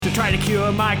To try to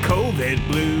cure my COVID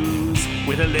blues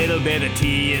with a little bit of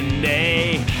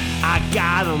TNA. I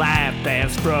got a lap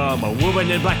dance from a woman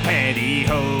in black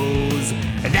pantyhose,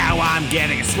 and now I'm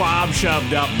getting a swab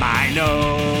shoved up my nose.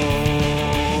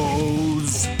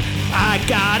 I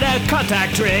got a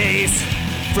contact trace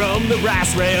from the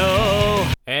brass rail.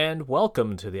 And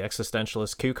welcome to the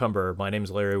Existentialist Cucumber. My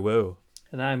name's Larry Wu.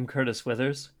 And I'm Curtis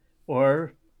Withers,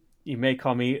 or you may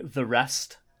call me The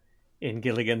Rest in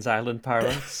Gilligan's Island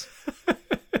parlance.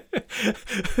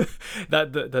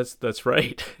 That's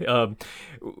right.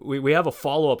 We have a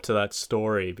follow-up to that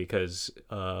story because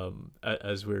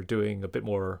as we're doing a bit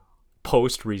more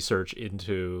post research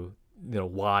into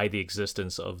why the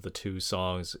existence of the two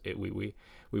songs, we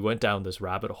went down this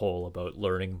rabbit hole about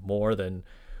learning more than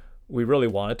we really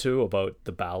wanted to about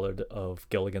the Ballad of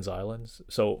Gilligan's Island.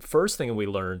 So first thing we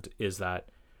learned is that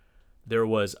there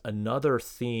was another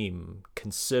theme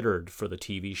considered for the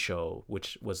TV show,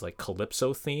 which was like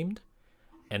Calypso themed,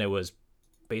 and it was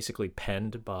basically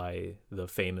penned by the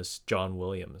famous John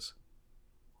Williams.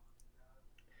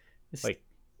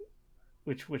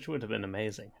 Which would have been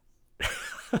amazing.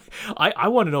 I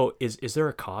want to know, is there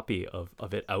a copy of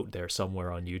it out there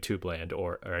somewhere on YouTube land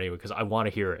or anyway, because I want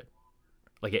to hear it.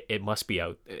 Like it must be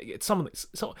out. It's something.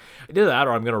 So either that,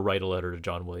 or I'm gonna write a letter to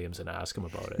John Williams and ask him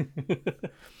about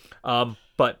it.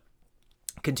 But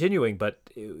continuing,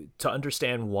 to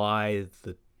understand why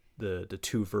the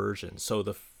two versions. So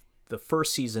the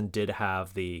first season did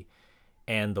have the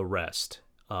and the rest,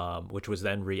 which was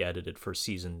then re-edited for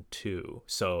season 2.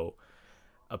 So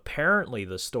apparently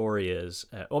the story is.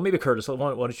 Maybe Curtis,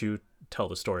 why don't you tell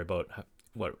the story about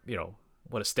what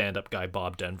a stand-up guy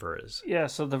Bob Denver is? Yeah.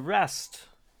 So the rest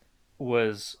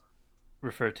was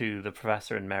referred to the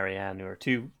Professor and Marianne, who are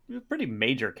two pretty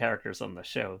major characters on the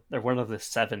show. They're one of the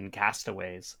 7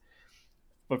 castaways,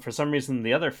 but for some reason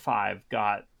the other 5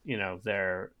 got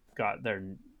their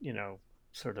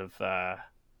sort of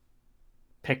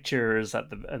pictures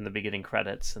in the beginning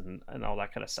credits and all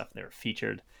that kind of stuff. They were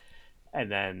featured,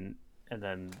 and then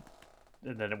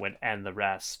it went and the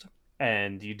rest,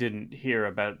 and you didn't hear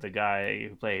about the guy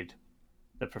who played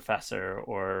the Professor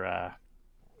or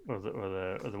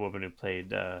the woman who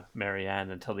played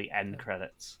Marianne until the end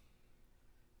credits,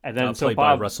 and then played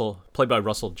by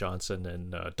Russell Johnson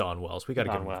and Don Wells. We got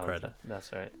to give him credit.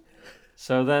 That's right.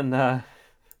 So then, the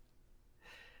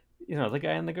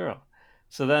guy and the girl.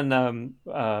 So then,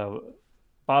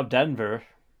 Bob Denver.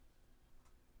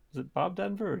 Is it Bob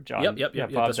Denver or John?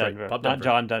 Yep. Bob Denver. Right. Bob Not Denver.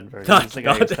 John Denver. He's the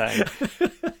guy who's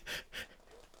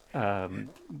saying,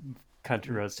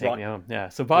 "Country Roads Take Me Home." Yeah.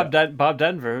 So Bob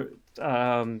Denver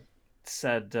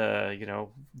said,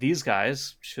 these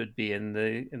guys should be in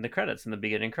the credits, in the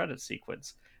beginning credits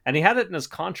sequence, and he had it in his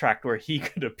contract where he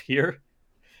could appear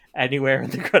anywhere in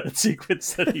the credit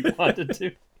sequence that he wanted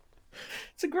to.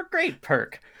 It's a great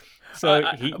perk. So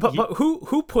but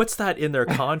who puts that in their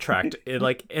contract?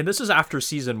 And this is after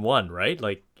season 1, right?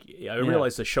 Like, I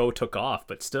realize the show took off,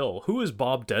 but still, who is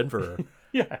Bob Denver?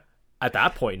 Yeah. At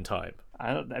that point in time.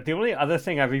 The only other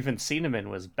thing I've even seen him in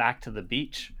was Back to the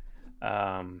Beach,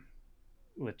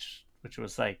 which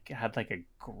was had a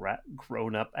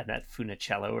grown up Annette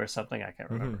Funicello or something. I can't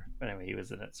remember. Mm-hmm. But anyway, he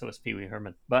was in it. So was Pee Wee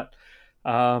Herman. But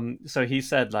so he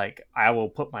said, I will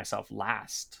put myself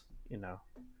last.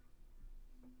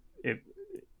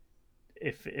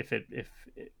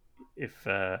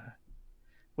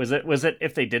 Was it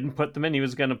if they didn't put them in, he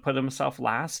was going to put himself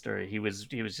last, or he was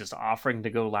just offering to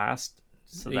go last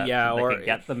so that they could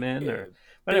get them in, or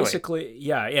but basically anyway.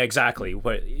 Yeah, exactly.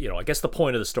 But I guess the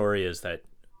point of the story is that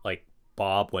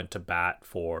Bob went to bat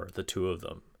for the two of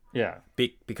them. Yeah,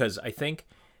 because I think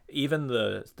even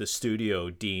the studio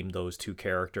deemed those two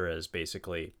characters as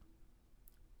basically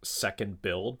second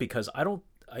build, because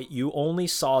you only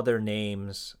saw their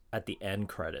names at the end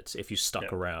credits if you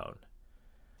stuck around,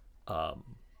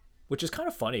 which is kind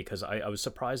of funny because I was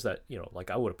surprised that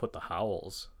I would have put the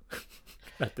Howells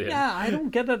at the end. I don't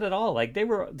get it at all.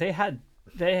 They had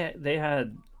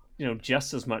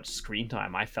just as much screen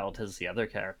time, I felt, as the other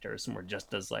characters, and were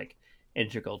just as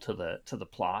integral to the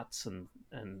plots, and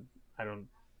I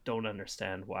don't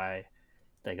understand why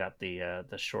they got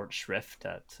the short shrift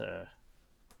at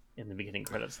in the beginning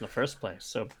credits in the first place.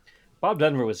 So Bob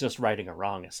Denver was just righting a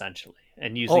wrong, essentially,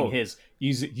 and using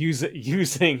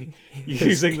using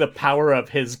the power of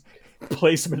his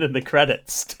placement in the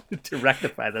credits to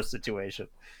rectify the situation.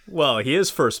 Well, he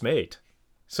is first mate,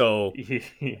 so he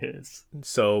is.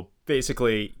 So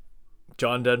basically,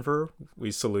 John Denver,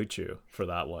 we salute you for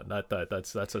that one.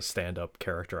 That's a stand-up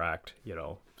character act,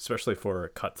 especially for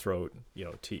cutthroat,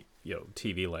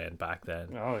 TV land back then.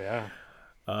 Oh yeah.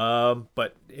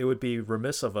 But it would be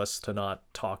remiss of us to not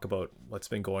talk about what's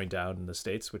been going down in the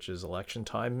States, which is election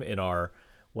time. In our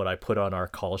what I put on our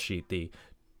call sheet, the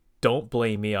 "Don't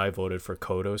blame me, I voted for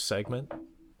Kodos" segment.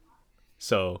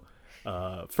 So,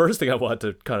 first thing I want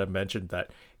to kind of mention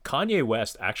that Kanye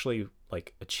West actually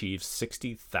like achieved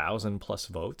 60,000 plus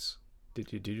votes.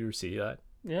 Did you see that?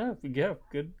 Yeah, good.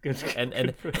 And good for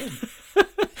him.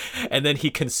 and then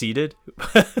he conceded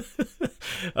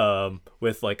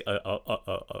with like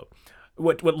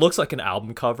what looks like an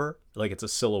album cover, like it's a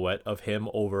silhouette of him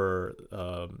over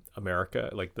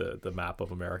America, like the map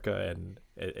of America, and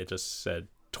it just said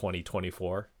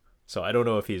 2024. So I don't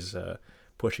know if he's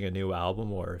pushing a new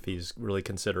album or if he's really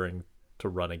considering to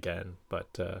run again.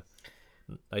 But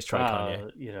nice try,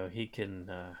 Kanye. You know, he can.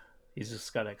 He's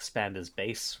just got to expand his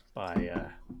base by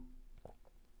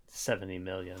 70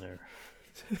 million or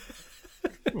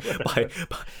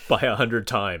by 100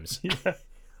 times. Yeah.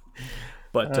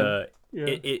 But yeah.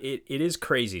 it is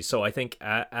crazy. So I think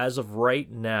as of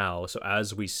right now, so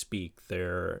as we speak,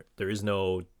 there is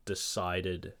no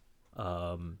decided.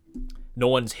 No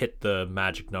one's hit the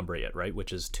magic number yet, right?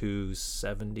 Which is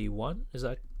 271. Is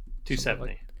that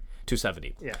 270?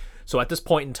 270. Yeah. So at this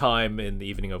point in time, in the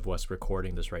evening of us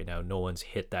recording this right now, no one's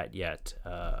hit that yet.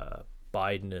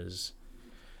 Biden is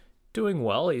doing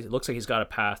well. It looks like he's got a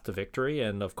path to victory,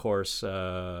 and of course,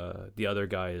 the other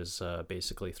guy is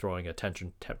basically throwing a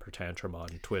temper tantrum on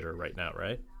Twitter right now,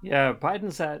 right? Yeah,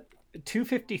 Biden's at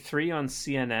 253 on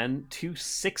CNN,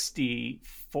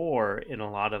 264 in a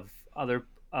lot of other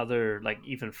like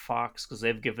even Fox, because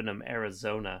they've given him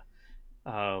Arizona.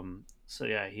 So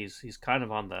yeah, he's kind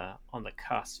of on the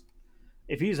cusp.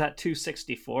 If he's at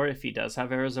 264, if he does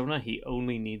have Arizona, he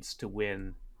only needs to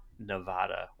win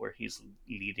Nevada, where he's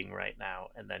leading right now,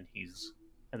 and then he's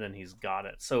got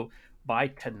it. So by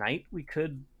tonight, we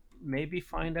could maybe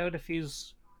find out if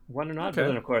he's won or not. Okay. But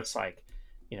then, of course, like,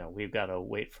 you know, we've got to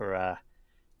wait for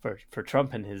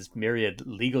Trump and his myriad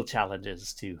legal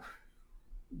challenges to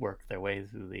work their way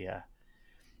through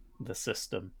the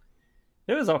system.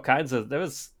 There was all kinds of there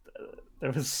was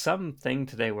something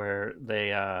today where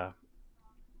they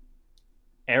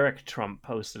Eric Trump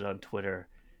posted on Twitter,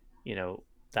 you know,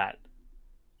 that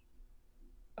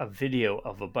a video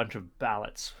of a bunch of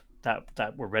ballots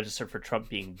that were registered for Trump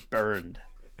being burned.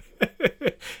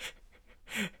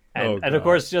 And of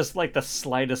course, just like the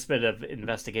slightest bit of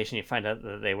investigation, you find out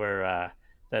that they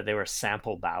were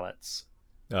sample ballots.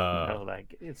 You know,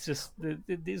 like, it's just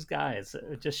these guys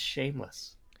are just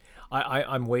shameless.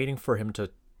 I'm waiting for him to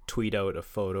tweet out a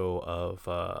photo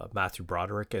of Matthew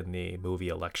Broderick in the movie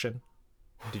Election.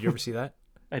 Did you ever see that?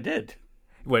 I did.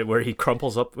 Where he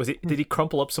crumples up? Did he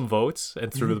crumple up some votes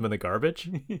and threw them in the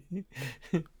garbage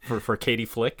for Katie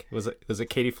Flick? Was it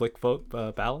Katie Flick vote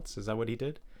ballots? Is that what he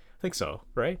did? I think so,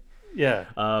 right? Yeah.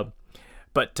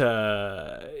 But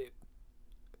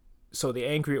so the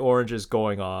Angry Orange is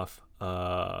going off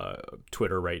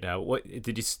Twitter right now. What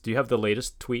do you have the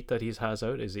latest tweet that he has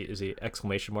out? Is he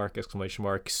exclamation mark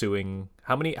suing?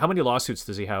 How many lawsuits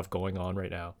does he have going on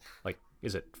right now? Like,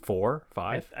 is it 4,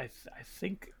 5? I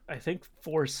think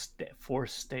four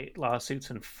state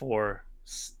lawsuits in 4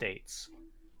 states.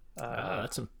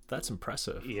 That's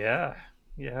impressive. Yeah.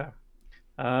 He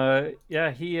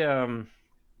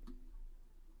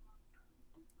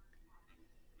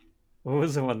what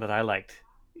was the one that I liked?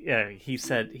 Yeah, he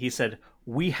said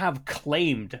we have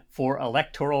claimed for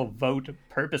electoral vote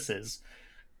purposes,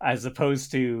 as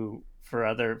opposed to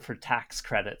for tax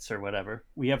credits or whatever.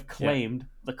 We have claimed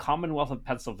the Commonwealth of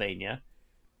Pennsylvania,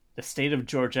 the state of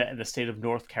Georgia, and the state of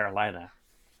North Carolina,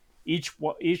 each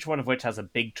one of which has a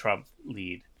big Trump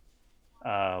lead.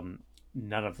 All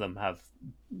of them have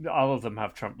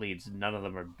Trump leads. None of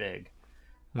them are big.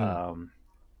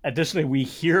 Additionally, we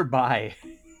hereby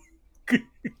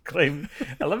claim.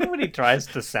 I love it when he tries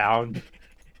to sound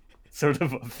sort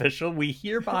of official. We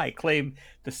hereby claim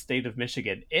the state of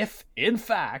Michigan, if in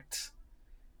fact.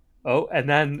 Oh, and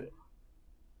then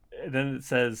it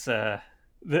says,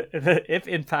 if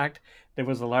in fact there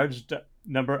was a large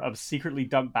number of secretly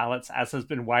dumped ballots, as has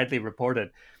been widely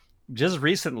reported. Just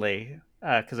recently,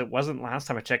 because it wasn't last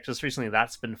time I checked, just recently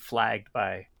that's been flagged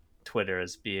by Twitter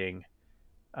as being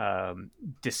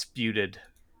disputed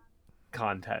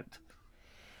content.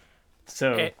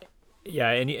 So yeah,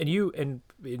 and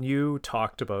you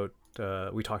talked about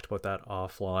we talked about that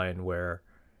offline, where,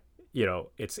 you know,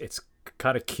 it's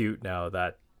kind of cute now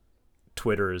that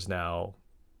Twitter is now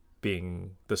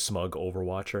being the smug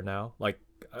overwatcher now. Like,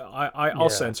 I'll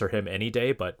censor him any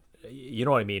day, but you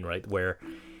know what I mean, right? Where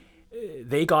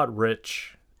they got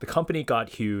rich, the company got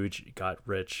huge, got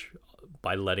rich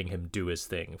by letting him do his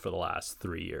thing for the last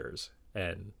 3 years.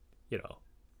 And,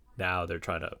 now they're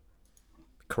trying to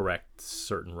correct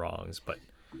certain wrongs. But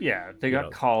Yeah, they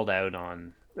got called out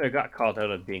on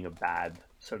being a bad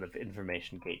sort of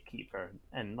information gatekeeper,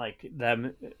 and like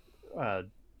them,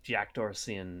 Jack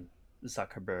Dorsey and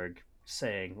Zuckerberg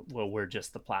saying, "Well, we're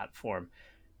just the platform,"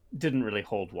 didn't really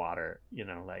hold water.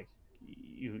 Like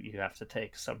you have to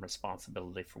take some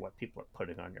responsibility for what people are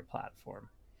putting on your platform,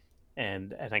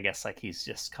 and I guess like he's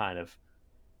just kind of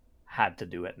had to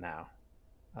do it now.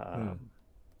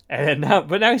 And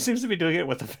now he seems to be doing it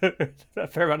with a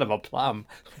fair amount of aplomb.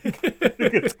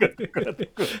 It's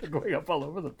going up all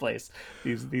over the place.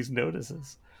 These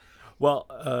notices. Well,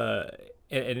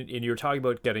 and you're talking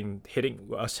about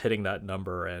hitting that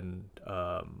number, and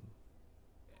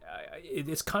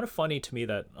it's kind of funny to me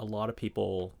that a lot of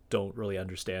people don't really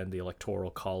understand the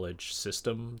electoral college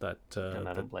system that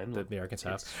the Americans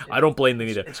have. I don't blame them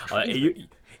either.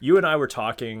 You and I were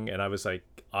talking, and I was like,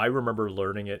 I remember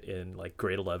learning it in like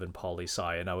grade 11 poli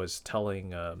sci, and I was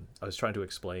trying to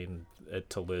explain it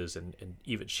to Liz, and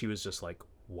even she was just like,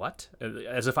 what?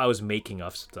 As if I was making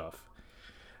up stuff.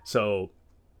 So,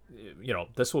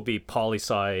 this will be poli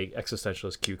sci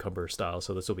existentialist cucumber style.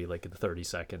 So this will be like in 30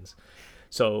 seconds.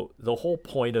 So the whole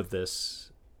point of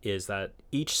this is that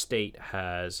each state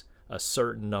has a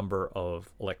certain number of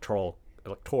electoral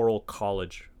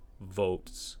college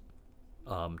votes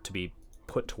to be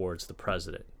put towards the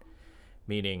president.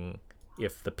 Meaning,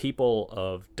 if the people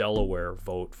of Delaware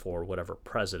vote for whatever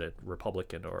president,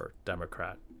 Republican or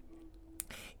Democrat,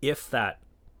 if that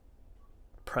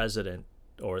president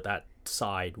or that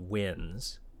side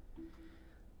wins,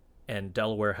 and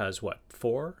Delaware has what,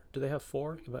 4? Do they have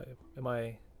 4? Am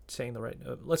I saying the right?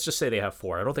 Let's just say they have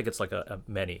 4. I don't think it's like a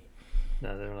many.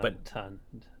 No, they're not a ton.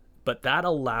 But that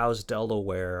allows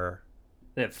Delaware.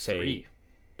 They have 3.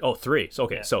 Oh, 3. So,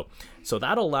 okay, yeah. So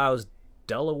that allows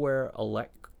Delaware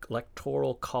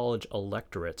electoral college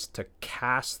electorates to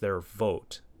cast their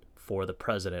vote for the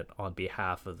president on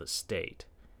behalf of the state.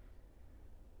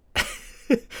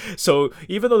 So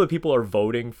even though the people are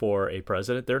voting for a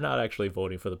president, they're not actually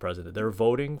voting for the president. They're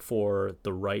voting for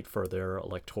the right for their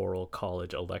electoral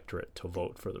college electorate to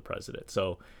vote for the president.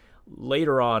 So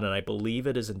later on, and I believe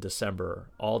it is in December,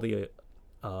 all the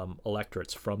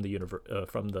electorates from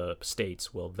the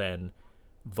states will then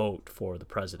vote for the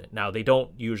president. Now, they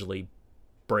don't usually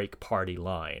break party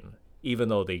line, even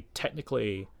though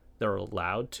they're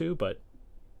allowed to, but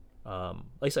at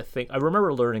least I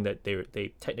remember learning that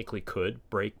they technically could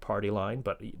break party line,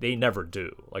 but they never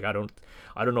do. Like I don't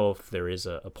know if there is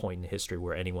a point in history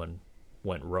where anyone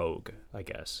went rogue, I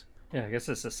guess. Yeah, I guess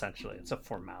it's a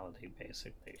formality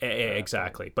basically.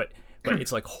 Exactly. But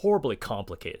it's like horribly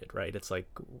complicated, right? It's like,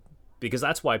 because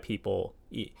that's why the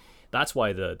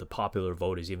popular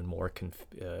vote is even more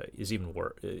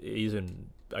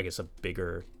I guess a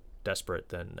bigger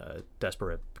desperate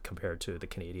compared to the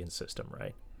Canadian system,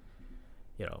 right?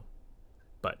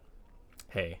 But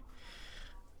hey,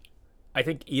 I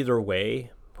think either way,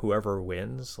 whoever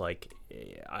wins, like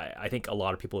I think a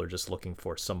lot of people are just looking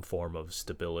for some form of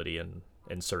stability and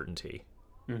certainty.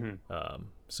 Mm-hmm.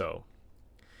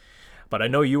 But I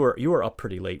know you were up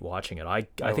pretty late watching it. I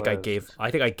think I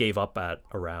gave up at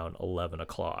around 11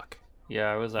 o'clock.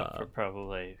 Yeah, I was up for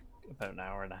probably about an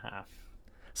hour and a half.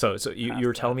 So you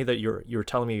were telling me that you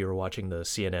were watching the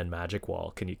CNN Magic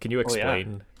Wall. Can you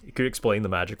explain? Could you explain the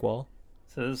Magic Wall?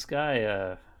 So this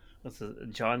guy,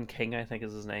 John King, I think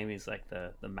is his name. He's like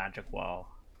the Magic Wall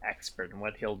expert, and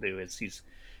what he'll do is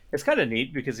it's kind of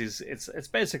neat because it's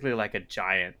basically like a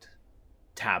giant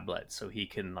tablet, so he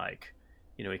can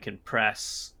he can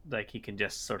press, he can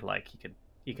just sort of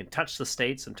he can touch the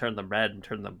states and turn them red and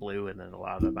turn them blue, and then it'll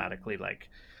automatically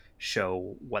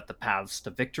show what the paths to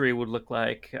victory would look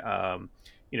like.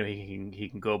 He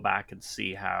can go back and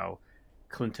see how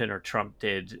Clinton or Trump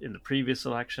did in the previous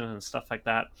election and stuff like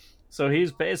that. So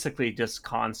he's basically just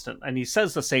constant, and he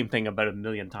says the same thing about 1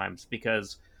 million times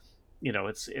because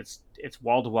it's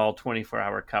wall-to-wall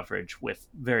 24-hour coverage with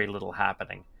very little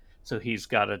happening. So he's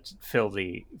got to fill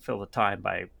the time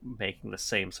by making the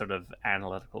same sort of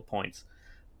analytical points.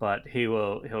 But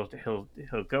he'll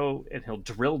go and he'll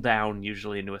drill down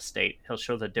usually into a state. He'll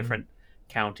show the different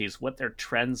counties, what their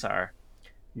trends are,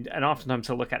 and oftentimes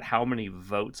he'll look at how many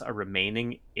votes are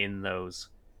remaining in those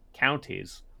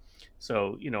counties.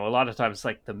 So a lot of times,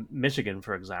 like the Michigan,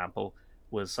 for example,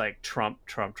 was like Trump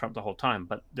the whole time,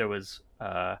 but there was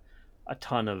a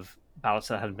ton of ballots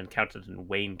that hadn't been counted in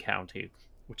Wayne County,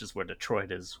 which is where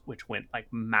Detroit is, which went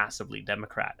massively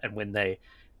Democrat. And when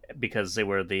because they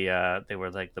were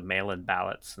like the mail-in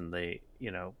ballots, and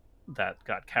that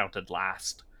got counted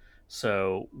last.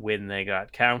 So when they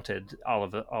got counted, all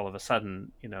of a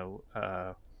sudden,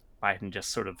 Biden just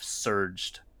sort of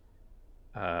surged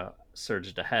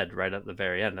ahead right at the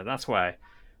very end, and that's why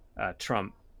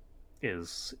Trump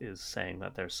is saying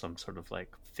that there's some sort of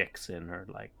like fix in, or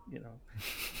like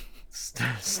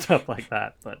stuff like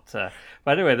that. But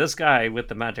anyway, this guy with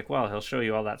the magic well, he'll show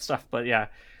you all that stuff. But yeah,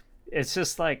 it's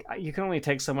just like you can only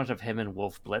take so much of him and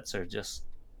Wolf Blitzer just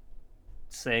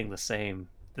saying the same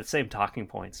talking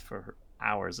points for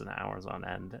hours and hours on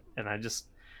end, and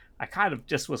I kind of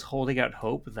just was holding out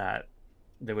hope that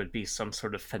there would be some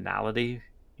sort of finality,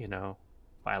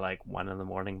 by like 1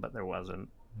 a.m, but there wasn't.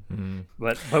 Mm-hmm.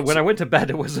 But when I went to bed,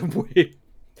 it was a way.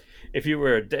 If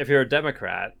you're a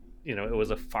Democrat, it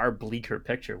was a far bleaker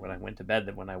picture when I went to bed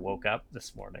than when I woke up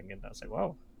this morning, and I was like,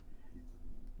 "Whoa,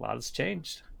 a lot has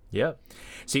changed." Yeah.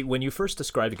 See, when you first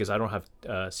described it, because I don't have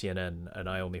CNN and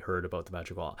I only heard about the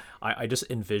magic wall, I just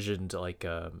envisioned like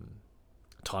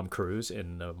Tom Cruise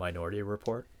in Minority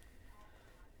Report.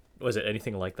 Was it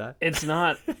anything like that? It's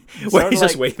not. Where he's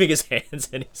just waving his hands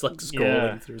and he's like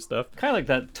scrolling through stuff. Kind of like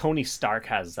that. Tony Stark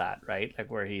has that, right?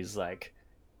 Like where he's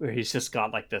just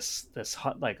got like this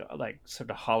like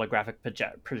sort of holographic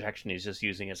projection. He's just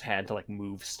using his hand to like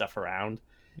move stuff around.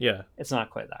 Yeah. It's not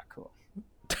quite that cool.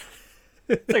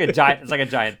 It's like a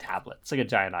giant tablet. It's like a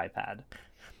giant iPad.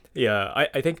 Yeah,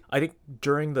 I think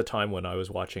during the time when I was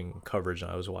watching coverage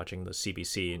and I was watching the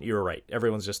CBC, and you're right,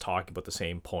 everyone's just talking about the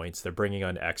same points. They're bringing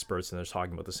on experts and they're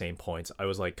talking about the same points. I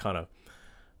was like kind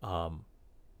of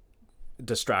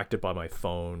distracted by my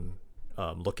phone,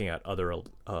 looking at other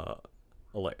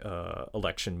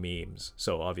election memes.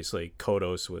 So obviously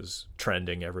Kodos was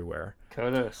trending everywhere.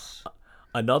 Kodos.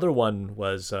 Another one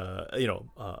was,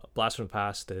 Blast from the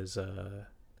Past is,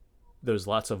 there's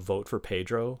lots of vote for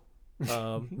Pedro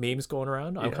memes going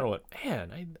around. I'm kind of like,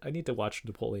 man, I need to watch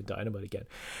Napoleon Dynamite again.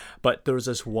 But there was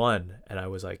this one, and I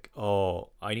was like, oh,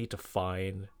 I need to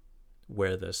find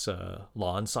where this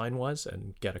lawn sign was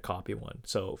and get a copy of one.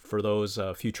 So for those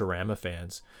Futurama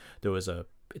fans, it's a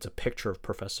picture of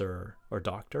Dr.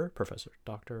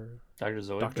 Zoidberg.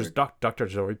 Dr.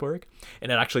 Zoidberg,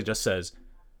 and it actually just says,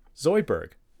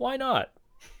 Zoidberg, why not?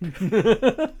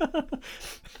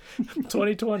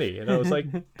 2020. And I was like,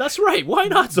 that's right, why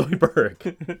not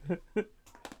Zoidberg?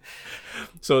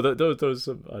 So those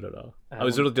I don't know. I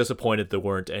was really disappointed there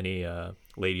weren't any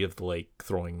Lady of the Lake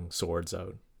throwing swords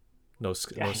out. No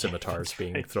scimitars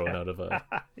being thrown out of a...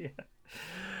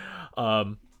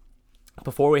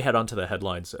 Before we head on to the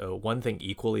headlines, one thing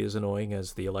equally as annoying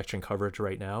as the election coverage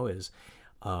right now is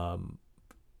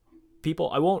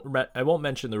people. I won't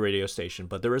mention the radio station,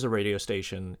 but there is a radio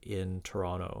station in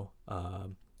Toronto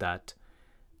that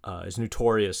is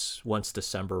notorious once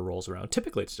December rolls around.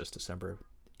 Typically, it's just December.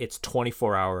 It's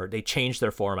 24-hour. They changed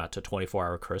their format to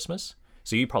 24-hour Christmas.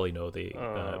 So you probably know the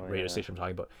radio station I'm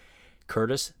talking about.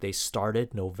 Curtis, they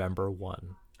started November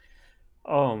 1.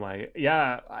 Oh my,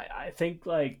 yeah. I think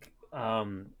like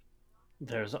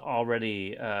there's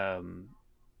already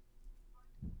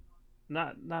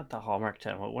not the Hallmark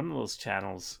channel, but one of those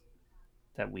channels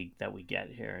that we get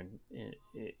here and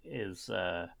is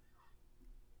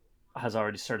has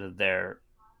already started their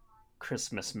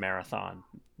Christmas marathon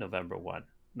November 1.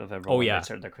 November 1 they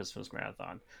started their Christmas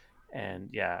marathon. And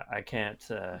yeah, I can't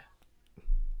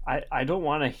I don't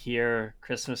want to hear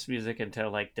Christmas music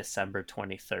until like December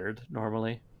 23rd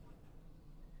normally.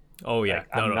 Oh yeah,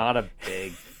 like, I'm not a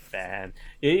big fan.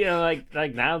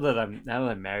 Like now that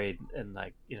I'm married and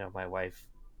like my wife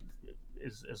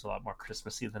is a lot more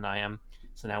Christmassy than I am.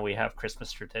 So now we have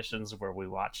Christmas traditions where we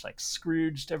watch like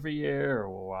Scrooged every year, or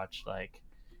we'll watch like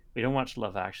we don't watch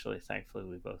Love Actually. Thankfully,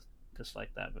 we both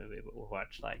dislike that movie, but we'll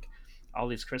watch like all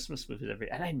these Christmas movies every.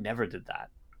 And I never did that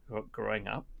growing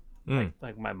up.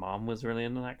 Like my mom was really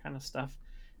into that kind of stuff,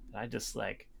 and I just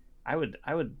like I would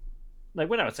like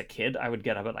when I was a kid, I would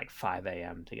get up at like 5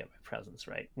 a.m. to get my presents.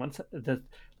 Right, once the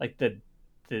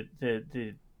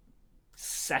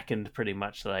second pretty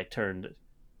much that I turned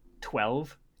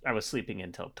 12, I was sleeping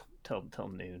until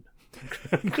noon.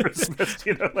 Christmas,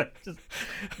 like just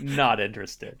not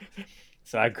interested.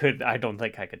 So I don't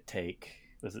think I could take.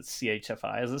 Was it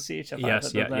CHFI? Is it CHFI?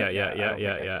 Yes,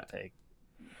 yeah.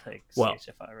 Take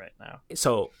CHFI right now.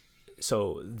 So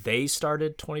they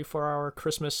started 24-hour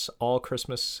Christmas, all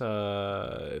Christmas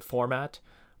format.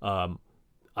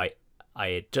 I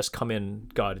had just come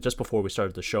in, just before we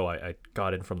started the show, I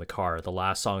got in from the car. The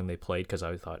last song they played, because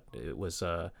I thought it was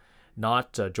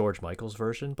not George Michael's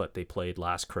version, but they played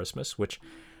Last Christmas, which,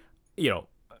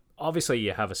 obviously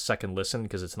you have a second listen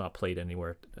because it's not played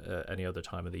anywhere any other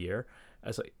time of the year. I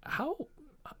was like, how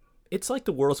it's like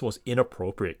the world's most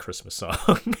inappropriate Christmas song.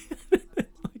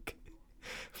 Like,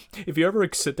 if you ever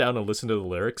sit down and listen to the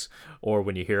lyrics, or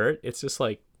when you hear it, it's just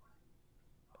like,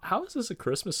 how is this a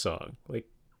Christmas song? Like,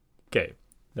 okay,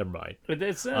 never mind. But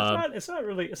it's not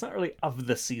really of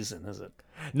the season, is it?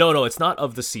 No, it's not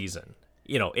of the season.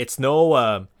 You know, it's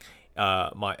no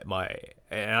my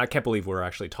and I can't believe we're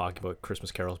actually talking about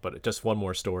Christmas carols, but just one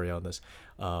more story on this.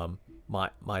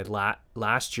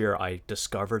 Last year I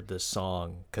discovered this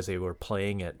song because they were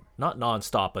playing it not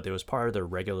nonstop, but it was part of their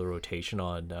regular rotation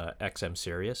on XM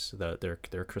Sirius,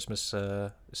 their Christmas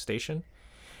station,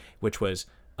 which was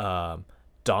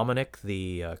Dominic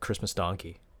the Christmas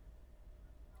Donkey.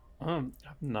 I'm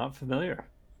not familiar.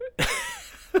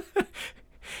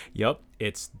 Yep,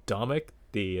 it's Dominic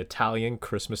the Italian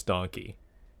Christmas Donkey,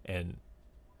 and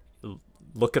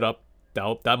look it up.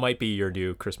 That might be your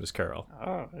new Christmas carol.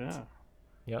 Oh yeah,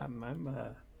 Yeah.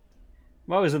 I'm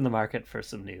always in the market for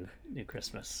some new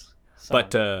Christmas songs.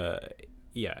 But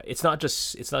yeah, it's not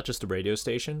just a radio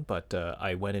station. But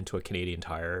I went into a Canadian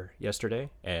Tire yesterday,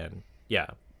 and yeah,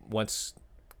 once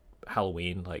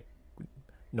Halloween, like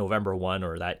November 1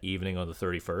 or that evening on the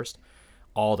 31st,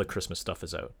 all the Christmas stuff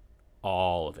is out,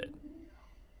 all of it.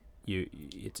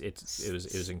 It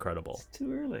was incredible. It's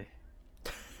too early.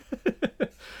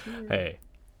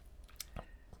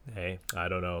 Hey, I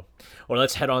don't know. Well,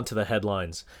 let's head on to the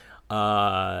headlines.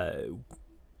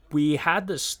 We had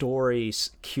the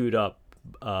stories queued up.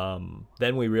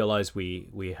 Then we realized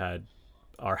we had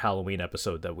our Halloween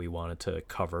episode that we wanted to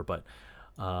cover. But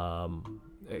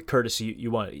Curtis,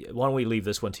 why don't we leave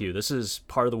this one to you? This is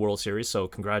part of the World Series, so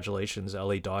congratulations,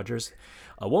 LA Dodgers.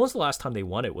 When was the last time they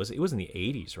won it? It was in the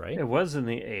 80s, right? It was in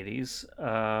the 80s.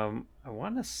 I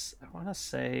want to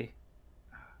say,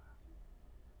 I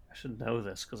should know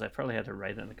this because I probably had to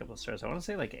write it in a couple of stars. I want to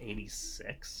say like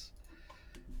 86.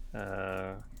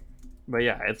 But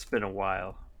yeah, it's been a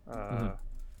while. I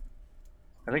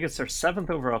think it's their 7th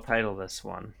overall title, this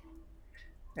one.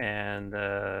 And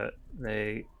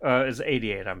they it's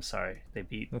 88. I'm sorry, they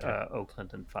beat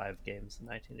Oakland in 5 games in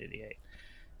 1988.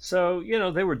 So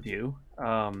they were due.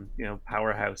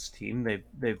 Powerhouse team.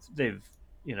 They've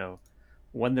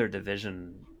won their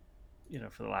division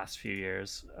for the last few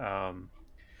years.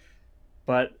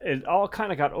 But it all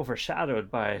kind of got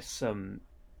overshadowed by some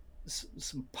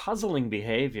puzzling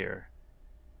behavior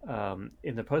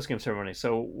in the postgame ceremony.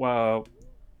 So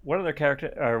one of their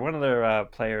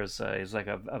players is like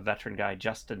a veteran guy,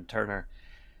 Justin Turner.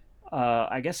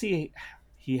 I guess he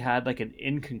had like an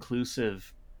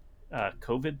inconclusive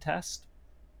COVID test,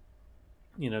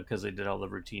 because they did all the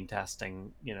routine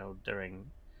testing, during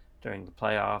the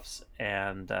playoffs,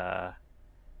 and I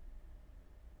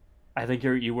think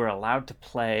you were allowed to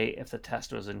play if the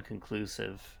test was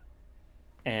inconclusive,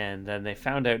 and then they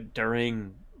found out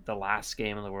during the last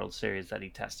game of the World Series that he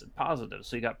tested positive,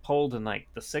 so he got pulled in like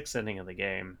the 6th inning of the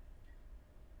game,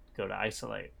 go to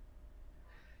isolate.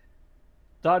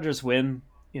 Dodgers win,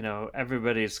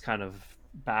 everybody's kind of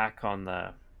back on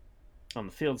the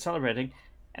field celebrating,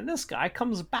 and this guy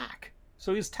comes back.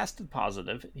 So he's tested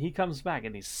positive. He comes back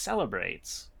and he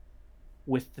celebrates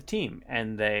with the team,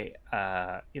 and they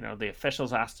the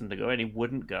officials asked him to go and he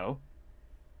wouldn't go.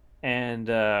 And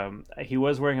he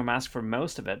was wearing a mask for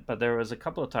most of it, but there was a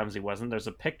couple of times he wasn't. There's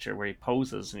a picture where he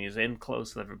poses and he's in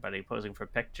close with everybody posing for a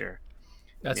picture.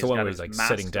 That's the one where he's like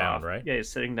sitting down, right? Yeah, he's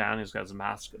sitting down. He's got his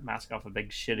mask off, a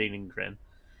big shit-eating grin.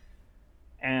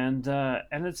 And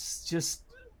it's just,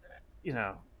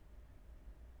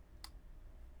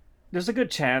 there's a good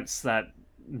chance that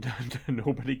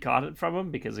nobody caught it from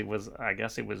him because he was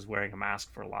wearing a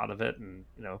mask for a lot of it, and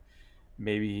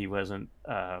maybe he wasn't.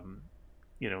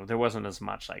 There wasn't as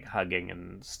much like hugging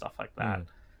and stuff like that.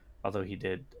 Although he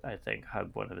did, I think, hug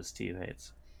one of his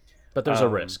teammates. But there's a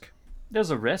risk.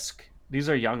 There's a risk. These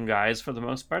are young guys for the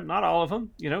most part. Not all of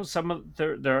them. There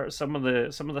are some of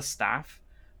the staff.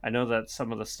 I know that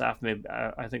some of the staff. Maybe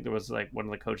I think there was like one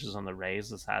of the coaches on the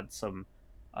Rays has had some,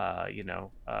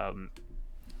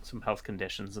 some health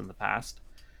conditions in the past,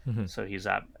 so he's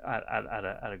at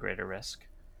a greater risk.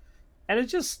 And it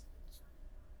just,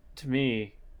 to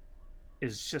me,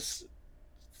 is just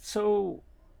so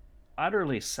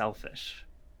utterly selfish.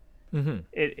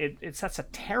 It sets a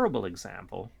terrible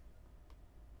example,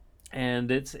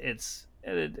 and it's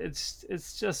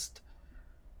just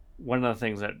one of the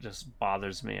things that just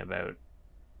bothers me about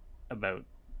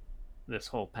this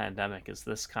whole pandemic is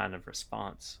this kind of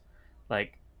response.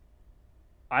 Like,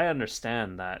 I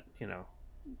understand that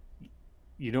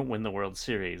you don't win the World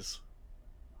Series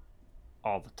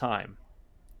all the time.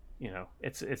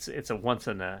 It's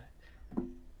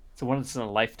a it's a once in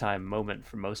a lifetime moment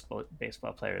for most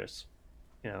baseball players.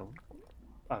 You know,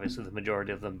 obviously the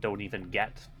majority of them don't even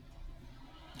get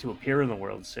to appear in the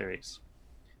World Series.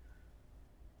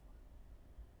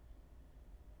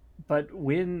 But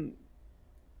when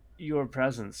your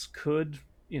presence could,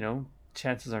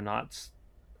 chances are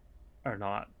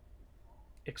not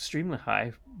extremely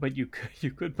high, but you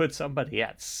could put somebody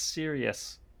at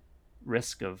serious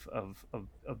risk of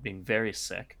being very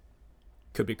sick.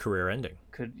 Could be career ending.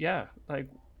 Could yeah, like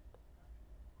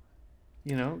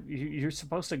you're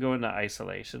supposed to go into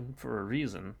isolation for a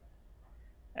reason.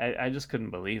 I just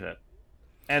couldn't believe it.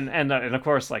 And of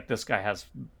course, like, this guy has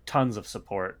tons of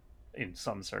support in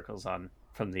some circles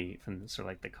from sort of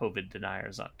like the COVID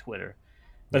deniers on Twitter.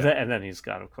 But Yeah. and then he's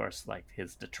got, of course, like,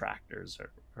 his detractors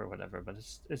or whatever. But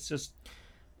it's just,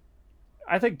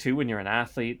 I think too, when you're an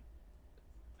athlete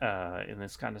in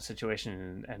this kind of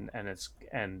situation,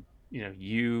 and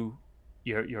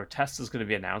your test is going to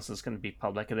be announced, it's going to be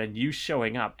public, and then you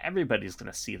showing up, everybody's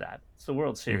going to see that. It's the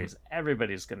World Series.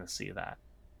 Everybody's going to see that.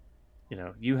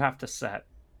 You have to set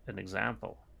an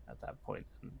example at that point,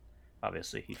 and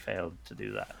obviously he failed to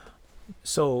do that.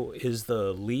 So is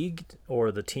the league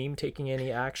or the team taking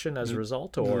any action as a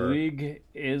result, The or league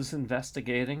is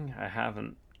investigating. I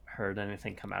haven't heard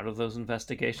anything come out of those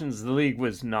investigations. The league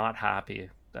was not happy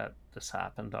that this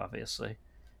happened, obviously.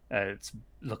 It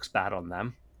looks bad on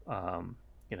them, and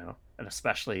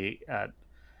especially at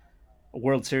a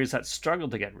World Series that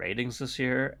struggled to get ratings this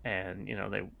year, and you know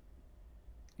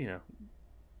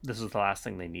this is the last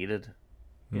thing they needed.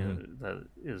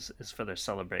 Is for their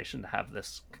celebration to have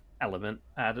this element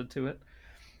added to it.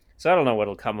 So I don't know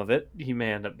what'll come of it. He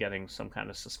may end up getting some kind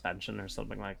of suspension or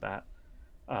something like that.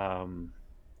 I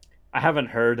haven't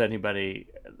heard anybody.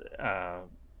 I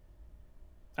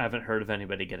haven't heard of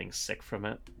anybody getting sick from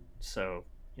it. So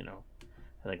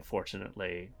I think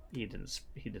fortunately he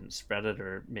didn't spread it,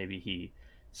 or maybe he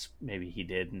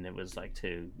did, and it was like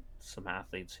to some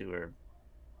athletes who were,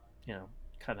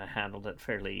 kind of handled it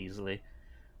fairly easily.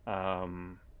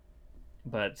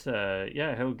 But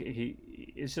yeah,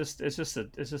 it's just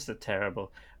a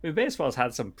terrible. I mean, baseball's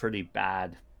had some pretty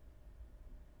bad,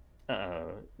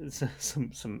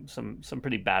 some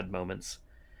pretty bad moments.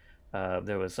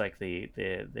 There was like the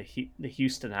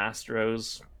Houston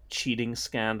Astros cheating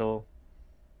scandal.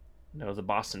 The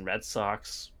Boston Red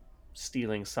Sox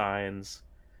stealing signs.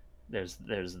 There's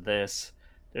this.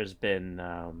 There's been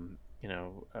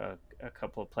a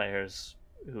couple of players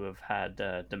who have had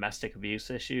domestic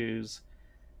abuse issues.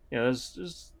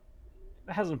 There's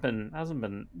it hasn't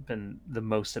been the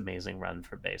most amazing run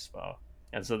for baseball,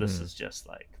 and so this is just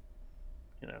like,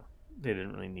 they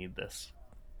didn't really need this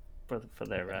for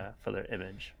their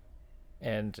image.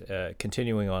 And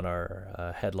continuing on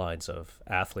our headlines of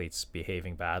athletes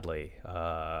behaving badly,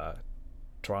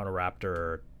 Toronto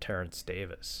Raptor Terrence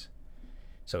Davis.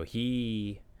 So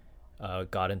he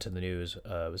got into the news.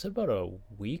 Was it about a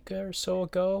week or so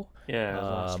ago? Yeah,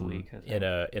 last week. In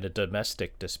a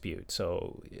domestic dispute.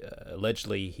 So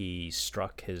allegedly he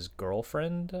struck his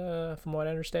girlfriend, from what I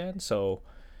understand. So,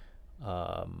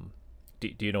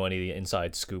 do you know any of the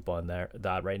inside scoop on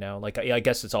that right now? Like, I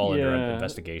guess it's all under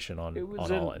investigation on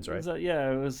all ends, right?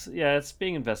 It's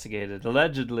being investigated.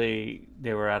 Allegedly,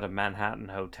 they were at a Manhattan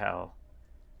hotel,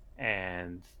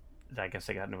 and I guess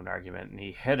they got into an argument, and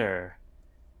he hit her.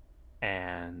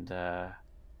 And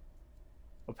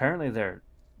apparently,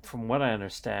 from what I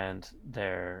understand,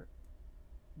 their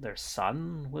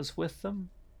son was with them,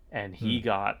 and he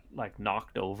got like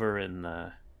knocked over in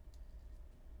the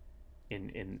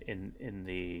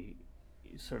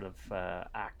sort of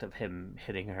act of him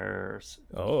hitting her.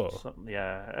 Or something.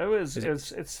 Yeah,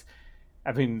 it's.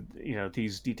 I mean,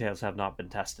 these details have not been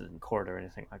tested in court or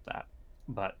anything like that,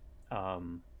 but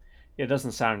it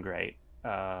doesn't sound great.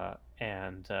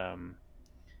 And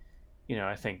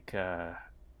I think the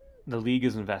league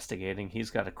is investigating. He's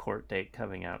got a court date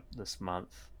coming out this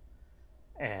month,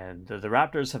 and the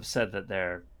Raptors have said that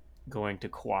they're going to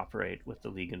cooperate with the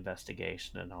league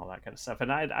investigation and all that kind of stuff.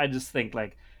 And I just think,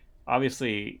 like,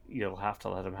 obviously you'll have to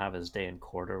let him have his day in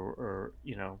court, or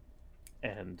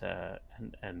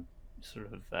and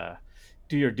sort of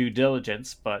do your due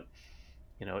diligence. But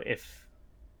if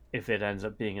it ends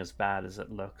up being as bad as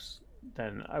it looks,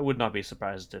 then I would not be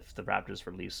surprised if the Raptors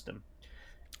released him.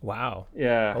 Wow.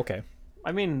 Yeah. Okay.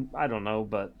 I mean, I don't know,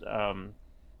 but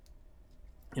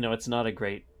it's not a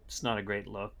great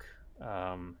look.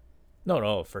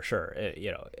 No, for sure.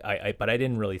 But I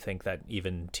didn't really think that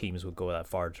even teams would go that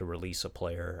far to release a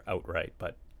player outright.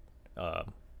 But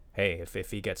hey,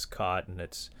 if he gets caught and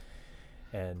it's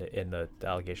and the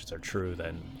allegations are true,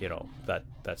 then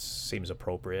that seems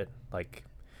appropriate. Like,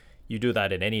 you do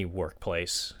that in any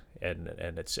workplace, and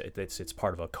it's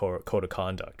part of a code of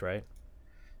conduct, right?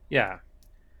 Yeah.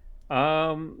 The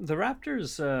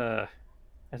Raptors,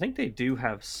 I think they do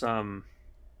have some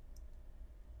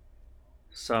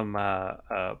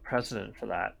precedent for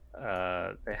that.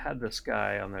 They had this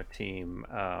guy on their team.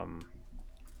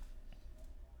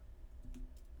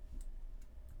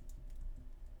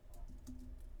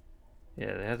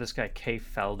 Yeah, they had this guy Kay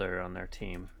Felder on their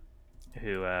team,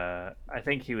 who I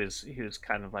think he was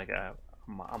kind of like a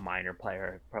minor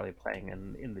player, probably playing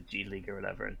in the G League or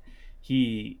whatever, and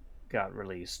he got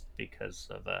released because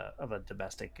of a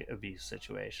domestic abuse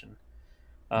situation.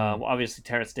 Obviously,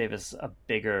 Terrence Davis, a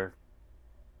bigger,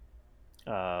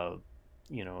 uh,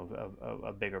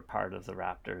 a bigger part of the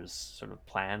Raptors' sort of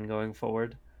plan going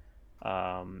forward.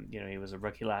 He was a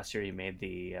rookie last year. He made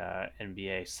the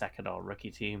NBA second all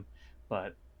rookie team,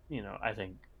 but I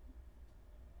think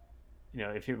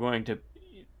if you're going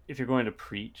to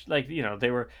preach, like, the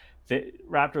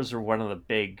Raptors are one of the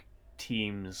big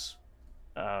teams,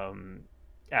 um,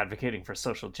 advocating for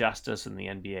social justice in the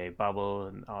NBA bubble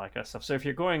and all that kind of stuff. So if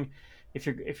you're going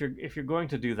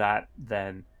to do that,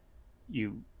 then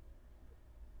you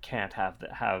can't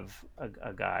have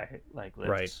a guy like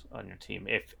Right. this on your team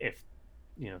if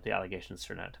the allegations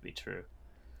turn out to be true.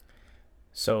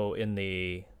 So in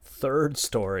the third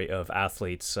story of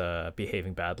athletes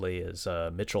behaving badly is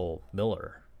Mitchell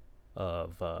Miller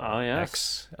of Oh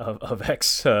yes.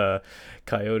 ex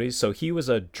Coyotes. So he was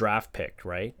a draft pick,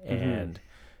 right? Mm-hmm. And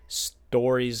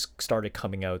stories started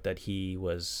coming out that he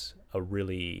was a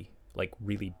really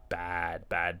bad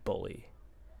bully.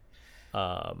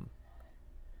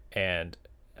 And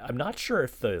I'm not sure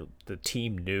if the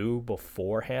team knew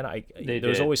beforehand. They There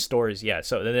was did. always stories, yeah.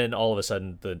 So and then all of a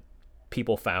sudden the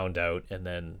people found out, and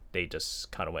then they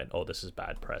just kind of went, "Oh, this is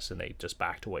bad press," and they just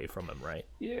backed away from him, right?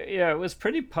 Yeah, yeah, it was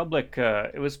pretty public.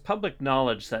 It was public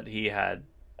knowledge that he had,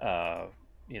 uh,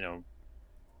 you know,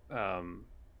 um,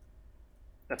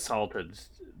 assaulted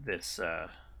this a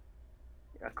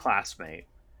classmate,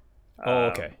 Oh,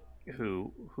 um, okay.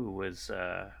 who was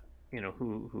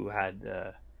who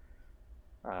had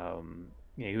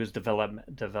he was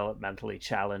developmentally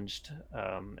challenged,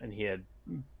 and he had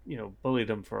bullied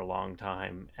him for a long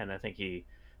time, and I think he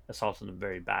assaulted him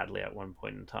very badly at one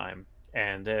point in time,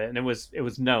 and it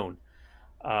was known,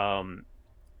 um,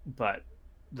 but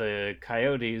the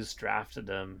Coyotes drafted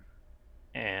him,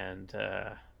 and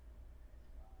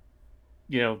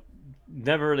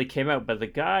never really came out. But the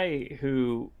guy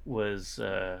who was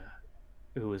the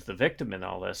victim in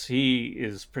all this, he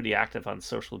is pretty active on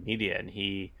social media, and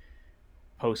he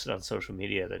posted on social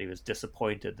media that he was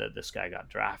disappointed that this guy got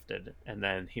drafted. And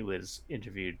then he was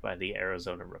interviewed by the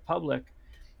Arizona Republic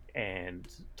and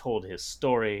told his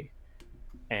story.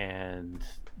 And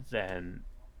then,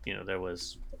 there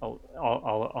was all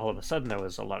of a sudden there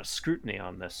was a lot of scrutiny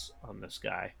on this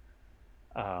guy.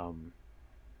 Um,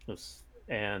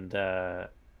 and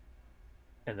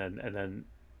and then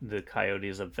the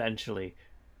Coyotes eventually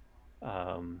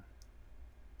um,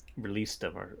 released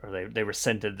him, or they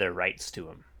rescinded their rights to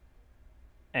him.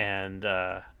 And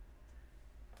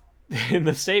in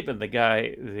the statement, the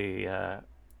guy,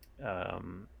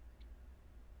 um,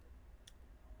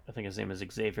 I think his name is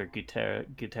Xavier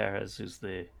Gutierrez, who's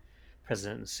the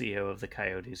president and CEO of the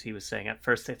Coyotes, he was saying at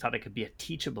first they thought it could be a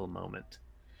teachable moment.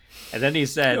 And then he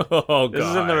said, Oh "This is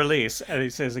in the God. release," and he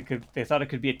says they thought it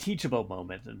could be a teachable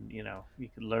moment, and you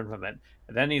could learn from it.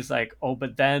 And then he's like, "Oh,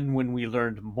 but then when we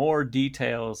learned more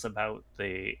details about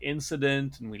the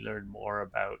incident, and we learned more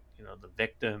about the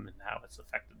victim and how it's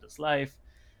affected his life,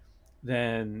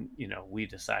 then we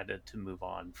decided to move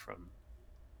on from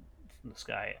this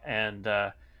guy." And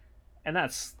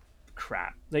that's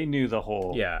crap. They knew the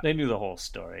whole Yeah. they knew the whole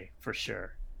story for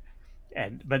sure.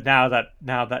 And but now that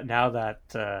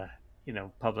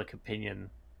public opinion,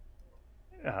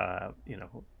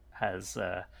 has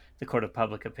the court of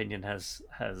public opinion has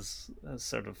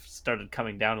sort of started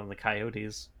coming down on the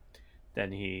Coyotes. Then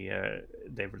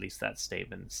they released that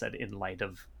statement and said, in light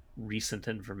of recent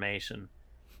information,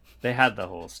 they had the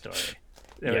whole story.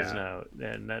 There was Yeah. no,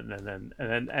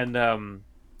 and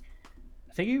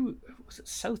I think it was it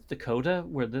South Dakota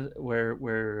where this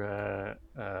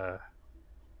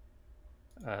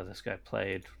guy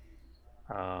played.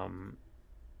 Um,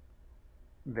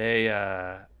 they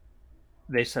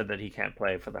they said that he can't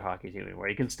play for their hockey team anymore.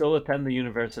 He can still attend the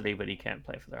university, but he can't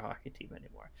play for their hockey team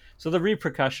anymore. So the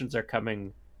repercussions are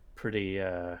coming pretty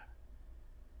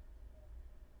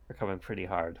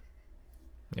hard.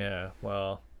 Yeah.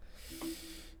 Well,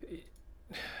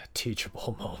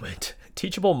 teachable moment.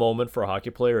 Teachable moment for a hockey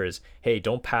player is, hey,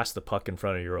 don't pass the puck in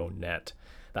front of your own net.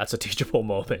 That's a teachable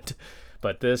moment.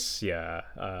 But this, yeah.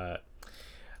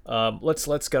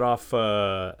 Let's get off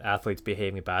athletes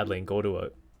behaving badly and go to a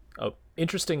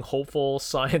interesting, hopeful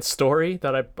science story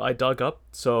that I dug up.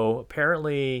 So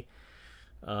apparently,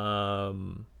 for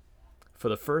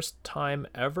the first time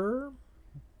ever,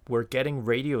 we're getting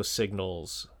radio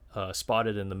signals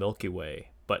spotted in the Milky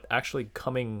Way, but actually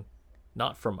coming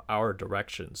not from our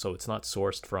direction. So it's not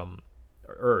sourced from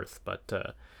Earth, but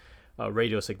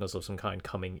radio signals of some kind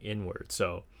coming inward.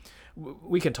 So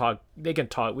we can talk. We can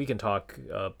talk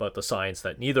about the science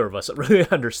that neither of us really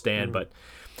understand. But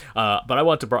I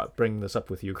want to bring this up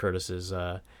with you, Curtis. Is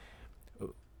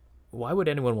why would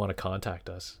anyone want to contact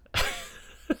us?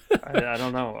 I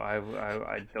don't know.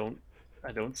 I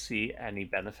don't see any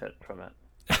benefit from it.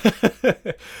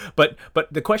 but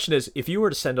the question is, if you were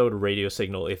to send out a radio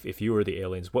signal, if you were the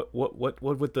aliens, what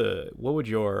would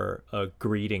your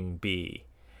greeting be?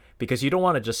 Because you don't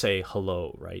want to just say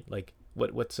hello, right? Like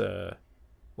what's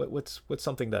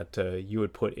something that you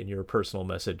would put in your personal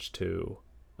message to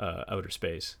outer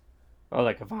space? Oh,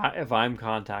 like if I'm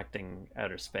contacting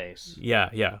outer space.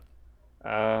 Yeah.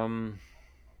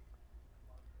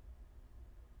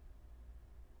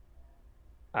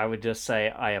 I would just say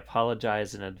I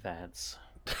apologize in advance.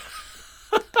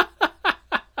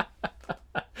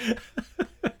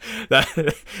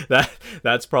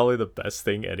 That's probably the best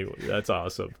thing anyway. That's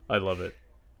awesome. I love it.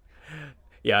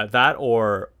 Yeah, that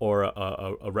or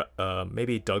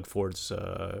maybe Doug Ford's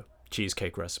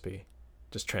cheesecake recipe.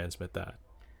 Just transmit that.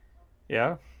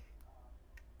 Yeah,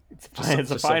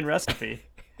 it's a fine recipe.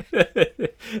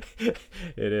 It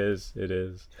is.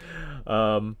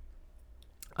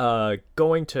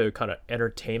 Going to kind of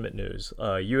entertainment news.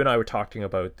 You and I were talking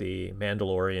about the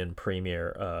Mandalorian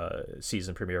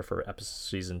season premiere for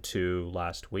season 2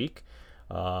 last week.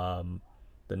 The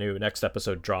next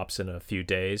episode drops in a few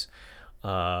days.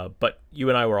 But you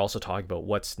and I were also talking about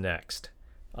what's next.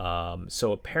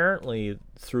 So apparently,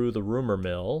 through the rumor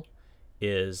mill,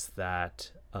 is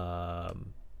that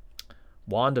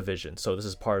WandaVision. So this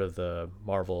is part of the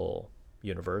Marvel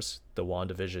universe, the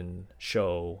WandaVision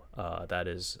show that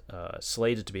is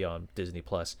slated to be on Disney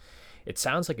Plus. It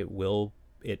sounds like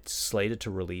it's slated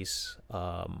to release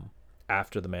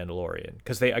after The Mandalorian,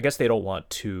 because I guess they don't want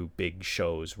two big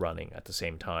shows running at the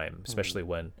same time, especially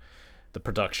when the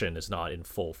production is not in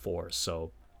full force.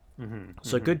 So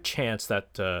a good chance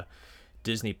that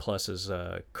Disney Plus's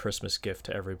Christmas gift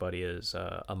to everybody is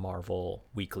a Marvel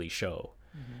weekly show.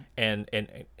 And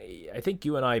I think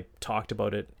you and I talked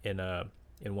about it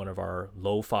in one of our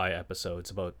lo-fi episodes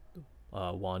about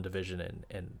WandaVision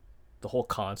and the whole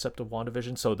concept of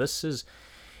WandaVision. So this is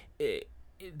I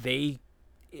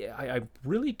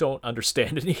really don't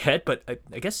understand it yet, but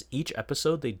I guess each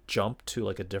episode they jump to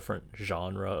like a different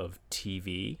genre of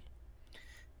TV.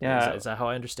 Yeah, is that how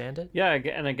I understand it? Yeah,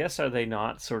 and I guess, are they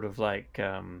not sort of like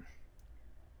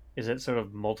is it sort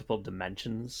of multiple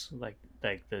dimensions, like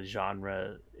the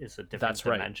genre is a different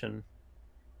dimension,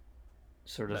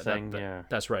 sort of thing? Yeah,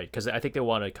 that's right, because I think they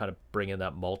want to kind of bring in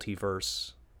that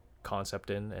multiverse concept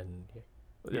in, and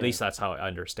at least that's how I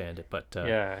understand it. But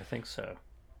yeah, I think so.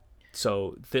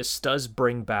 So this does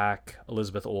bring back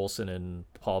Elizabeth Olsen and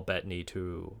Paul Bettany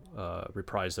to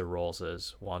reprise their roles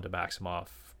as Wanda Maximoff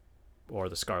or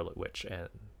the Scarlet Witch and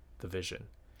the Vision.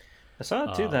 I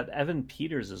saw too that Evan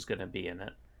Peters is going to be in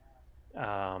it.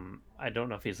 I don't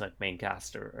know if he's like main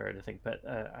cast or anything, but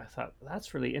I thought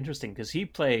that's really interesting because he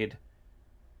played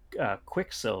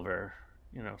Quicksilver,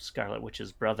 Scarlet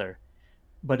Witch's brother,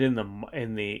 but in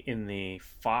the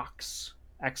Fox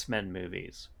X-Men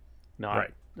movies, not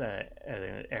right.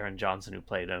 Aaron Johnson, who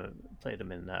played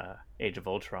him in Age of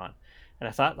Ultron. And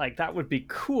I thought like that would be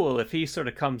cool if he sort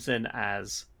of comes in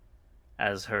as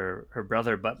her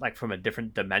brother, but like from a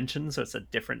different dimension, so it's a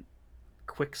different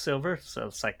Quicksilver, so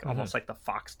it's like almost like the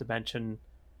Fox dimension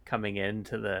coming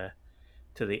into the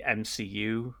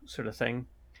MCU sort of thing.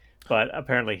 But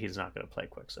apparently he's not going to play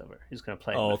Quicksilver. He's going to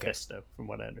play Mephisto, from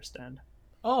what I understand.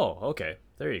 Oh, okay.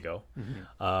 There you go.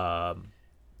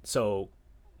 So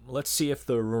let's see if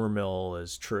the rumor mill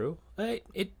is true. I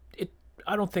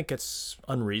don't think it's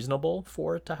unreasonable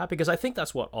for it to happen, because I think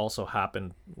that's what also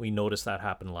happened. We noticed that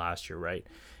happened last year, right?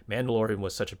 Mandalorian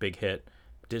was such a big hit.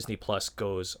 Disney Plus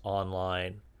goes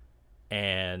online,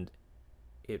 and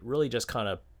it really just kind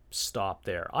of stopped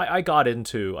there. I got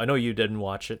into, I know you didn't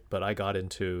watch it, but I got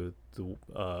into the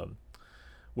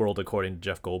World According to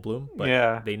Jeff Goldblum. But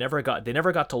yeah, they never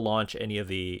got to launch any of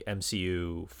the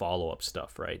MCU follow-up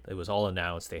stuff, right? It was all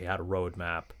announced. They had a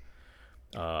roadmap.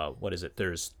 What is it?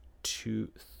 There's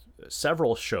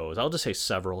several shows. I'll just say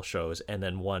several shows, and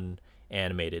then one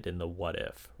animated in the What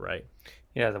If, right?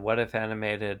 Yeah, the What If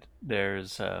animated.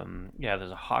 There's a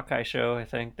Hawkeye show. I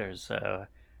think there's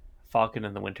Falcon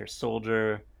and the Winter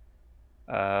Soldier.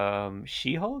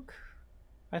 She-Hulk.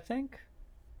 I think.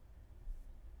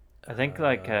 I think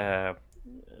like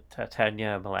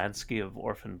Tatiana Maslansky of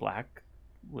Orphan Black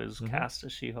was cast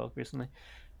as She-Hulk recently.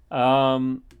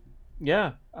 Um,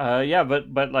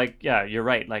 but like yeah, you're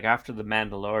right. Like after the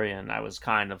Mandalorian, I was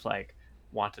kind of like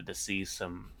wanted to see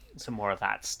some more of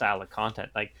that style of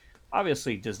content. Like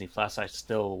obviously Disney Plus, I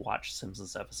still watch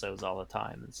Simpsons episodes all the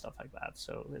time and stuff like that.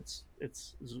 So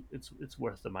it's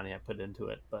worth the money I put into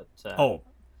it. But Oh,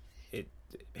 it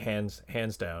hands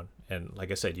down. And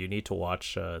like I said, you need to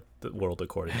watch the World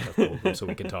According to Kodos so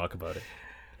we can talk about it.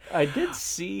 I did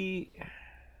see.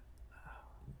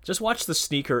 Just watch the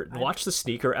sneaker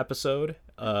episode,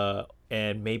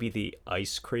 and maybe the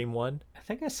ice cream one. I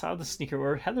think I saw the sneaker,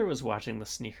 or Heather was watching the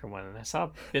sneaker one, and I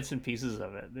saw bits and pieces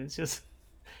of it. It's just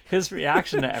his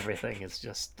reaction to everything is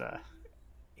just.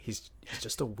 He's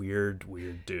just a weird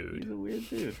dude. He's a weird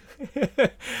dude.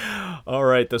 All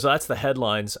right, so that's the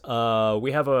headlines.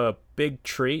 We have a big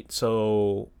treat.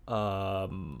 So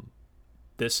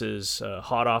this is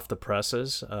hot off the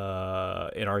presses in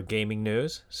our gaming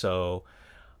news. So.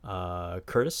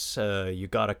 Curtis, you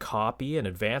got an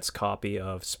advanced copy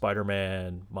of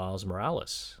Spider-Man Miles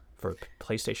Morales for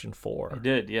PlayStation 4. I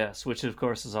did, yes, which of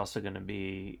course is also going to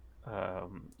be a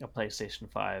PlayStation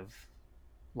 5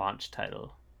 launch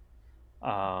title.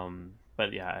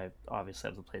 But yeah, I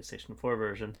obviously have the PlayStation 4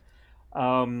 version.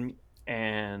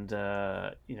 And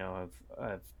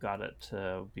I've got it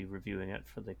to be reviewing it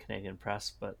for the Canadian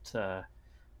press, but so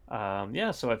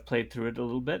I've played through it a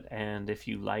little bit, and if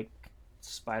you like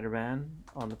Spider-Man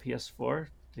on the PS4,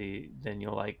 then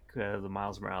you'll like the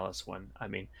Miles Morales one. I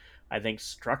mean, I think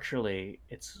structurally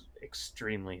it's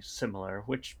extremely similar,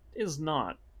 which is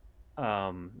not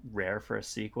rare for a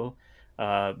sequel.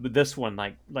 But this one,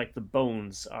 like the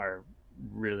bones are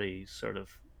really sort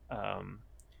of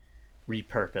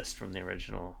repurposed from the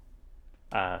original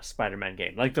Spider-Man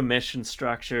game. Like the mission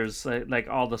structures, like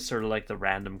all the sort of like the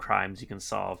random crimes you can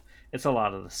solve. It's a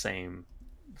lot of the same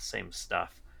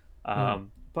stuff.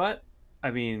 But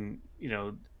I mean,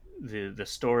 the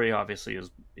story obviously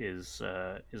is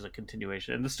a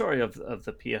continuation, and the story of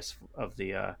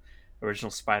the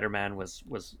original Spider-Man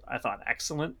was I thought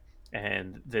excellent,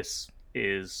 and this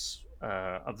is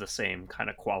of the same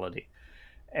kind of quality.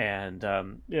 And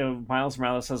Miles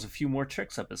Morales has a few more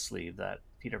tricks up his sleeve that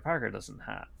Peter Parker doesn't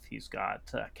have. He's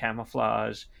got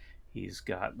camouflage. He's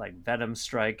got like Venom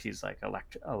Strike. He's like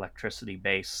electricity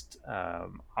based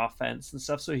offense and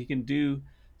stuff, so he can do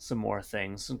some more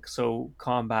things. And so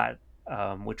combat,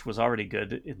 which was already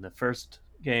good in the first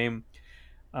game,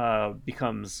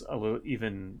 becomes a little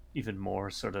even more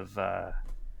sort of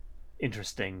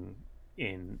interesting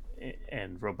and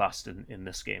robust in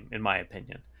this game, in my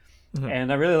opinion.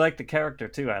 And I really liked the character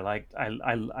too.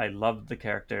 I loved the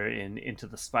character in Into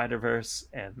the Spider-Verse,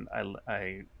 and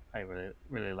I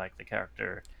really like the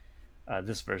character,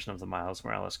 this version of the Miles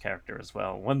Morales character as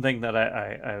well. One thing that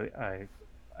I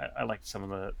liked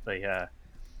some of the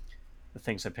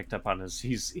things I picked up on is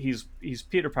he's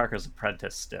Peter Parker's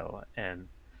apprentice still, and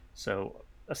so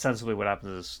ostensibly what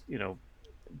happens is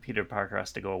Peter Parker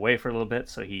has to go away for a little bit,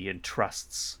 so he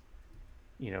entrusts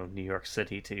New York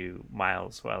City to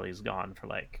Miles while he's gone for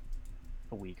like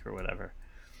a week or whatever,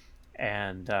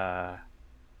 and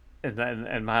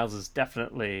Miles is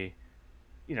definitely,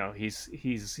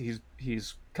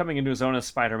 he's coming into his own as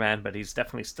Spider-Man, but he's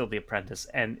definitely still the apprentice.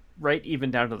 And right,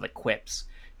 even down to the quips,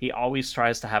 he always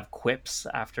tries to have quips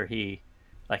after he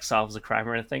like solves a crime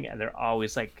or anything, and they're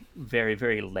always like very,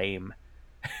 very lame.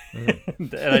 And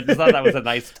I just thought that was a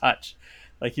nice touch.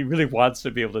 Like he really wants to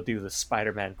be able to do the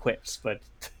Spider-Man quips, but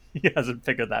he hasn't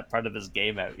figured that part of his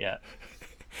game out yet.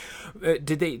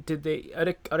 Did they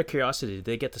out of curiosity, did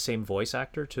they get the same voice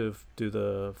actor to do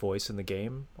the voice in the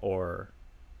game, or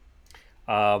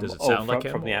does it sound like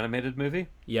him from the animated movie?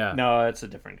 Yeah, no, it's a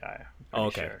different guy.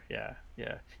 Okay, sure.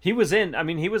 Yeah. He was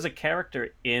he was a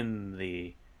character in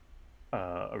the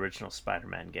original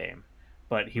Spider-Man game,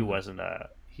 but he wasn't a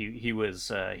he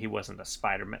wasn't a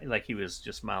Spider-Man. Like he was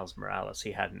just Miles Morales.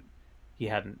 He hadn't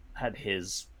had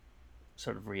his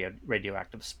sort of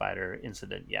radioactive spider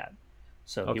incident yet.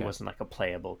 So he wasn't like a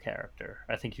playable character.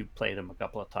 I think you played him a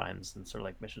couple of times in sort of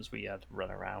like missions where you had to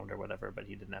run around or whatever, but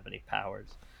he didn't have any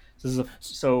powers.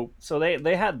 So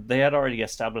they had already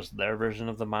established their version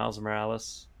of the Miles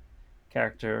Morales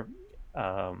character,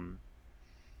 but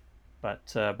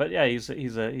yeah, he's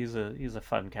a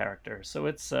fun character. So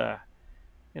it's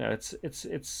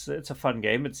it's a fun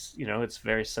game. It's it's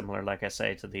very similar, like I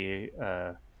say, to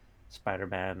the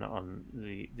Spider-Man on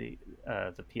the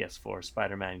PS4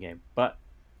 Spider-Man game. But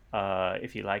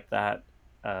if you like that,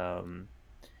 um,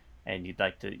 and you'd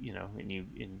like to,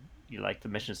 and you like the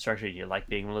mission structure, you like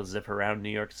being able to zip around New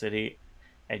York City,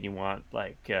 and you want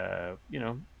like and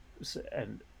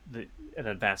an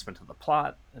advancement to the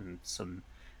plot and some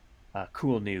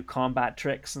cool new combat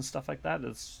tricks and stuff like that.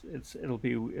 It'll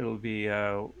be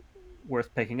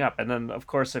worth picking up. And then of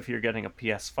course, if you're getting a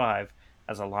PS5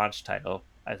 as a launch title,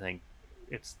 I think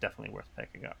it's definitely worth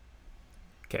picking up.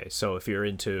 Okay, so if you're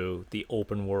into the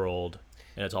open world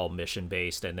and it's all mission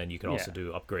based, and then you can also Yeah.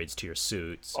 do upgrades to your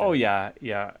suits. Oh And yeah,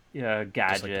 yeah,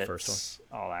 just like the first one. gadgets,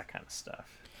 all that kind of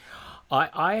stuff.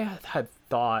 I had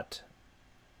thought,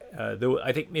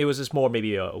 I think it was just more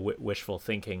maybe a wishful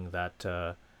thinking that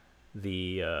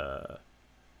the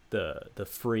the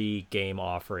free game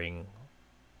offering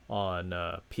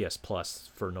on PS Plus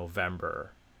for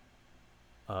November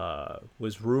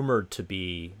was rumored to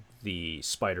be the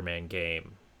Spider-Man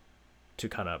game to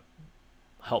kind of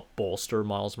help bolster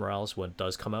Miles Morales when it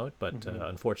does come out, but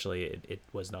unfortunately it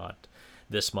was not.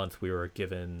 This month we were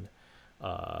given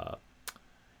uh,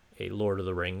 a Lord of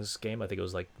the Rings game. I think it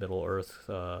was like Middle Earth,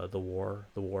 the war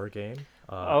game.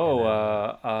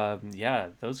 Yeah,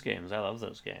 those games. I love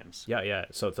those games. Yeah.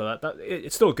 So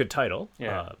it's still a good title.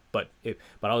 Yeah. But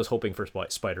I was hoping for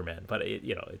Spider-Man. But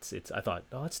it's. I thought,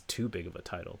 oh, that's too big of a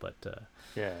title. But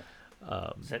Yeah.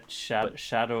 Is that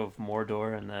Shadow of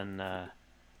Mordor, and then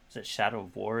is it Shadow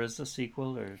of War is the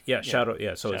sequel, or yeah, Shadow.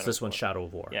 Yeah, so it's Shadow this of one, War. Shadow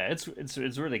of War. Yeah, it's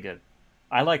really good.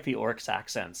 I like the orcs'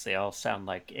 accents. They all sound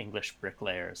like English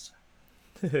bricklayers.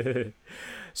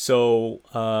 So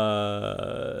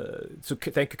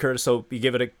thank you, Curtis. So you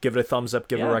give it a thumbs up,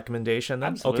 give it a Yeah, recommendation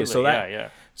then. absolutely. Okay, so Yeah.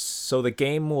 so the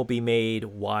game will be made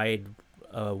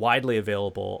widely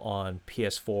available on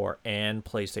PS4 and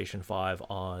PlayStation 5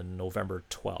 on November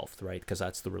 12th, right? Because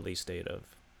that's the release date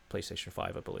of PlayStation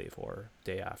 5, I believe, or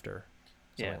day after,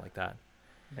 something Yeah. like that.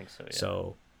 I think so. Yeah.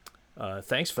 So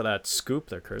thanks for that scoop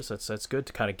there, Curtis. That's good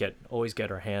to kind of always get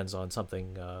our hands on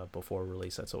something before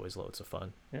release. That's always loads of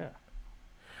fun. Yeah.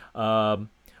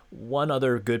 One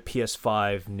other good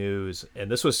PS5 news, and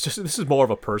this is more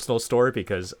of a personal story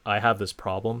because I have this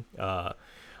problem.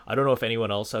 I don't know if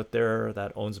anyone else out there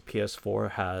that owns a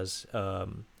PS4 has a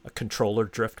controller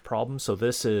drift problem. So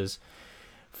this is,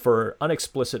 for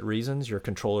unexplicit reasons, your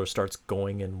controller starts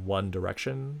going in one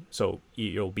direction. So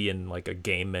you'll be in like a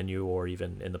game menu or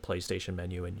even in the PlayStation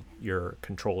menu, and your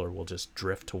controller will just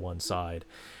drift to one side.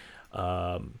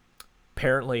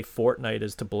 Apparently Fortnite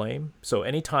is to blame. So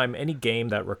any game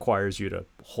that requires you to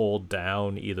hold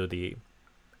down either the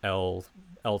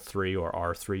L3 or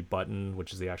R3 button,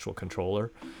 which is the actual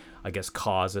controller, I guess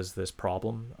causes this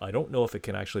problem. I don't know if it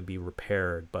can actually be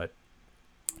repaired, but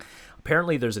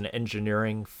apparently there's an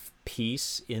engineering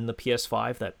piece in the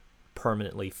PS5 that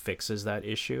permanently fixes that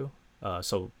issue.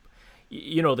 So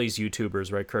these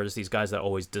YouTubers, right, Curtis? These guys that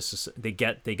always they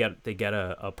get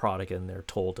a product and they're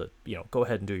told to go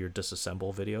ahead and do your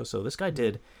disassemble video. So this guy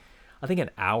did, I think,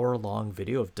 an hour-long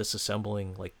video of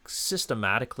disassembling, like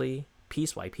systematically,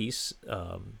 piece by piece,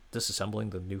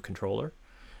 disassembling the new controller,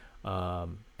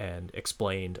 and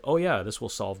explained, oh yeah, this will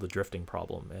solve the drifting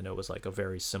problem. And it was like a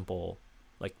very simple,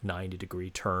 like 90-degree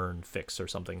turn fix or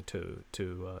something to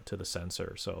the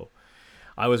sensor. So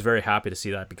I was very happy to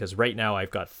see that, because right now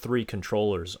I've got 3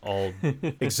 controllers all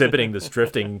exhibiting this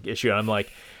drifting issue. And I'm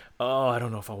like, oh, I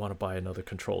don't know if I want to buy another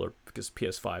controller because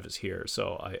PS5 is here.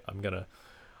 So I'm gonna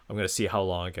see how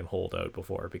long I can hold out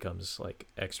before it becomes like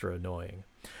extra annoying.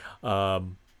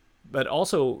 But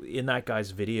also in that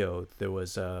guy's video, there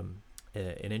was an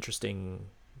interesting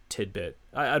tidbit.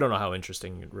 I don't know how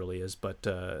interesting it really is, but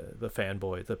the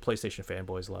PlayStation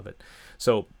fanboys love it.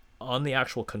 So on the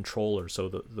actual controller, so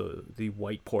the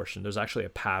white portion, there's actually a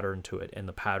pattern to it, and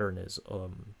the pattern is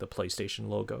the PlayStation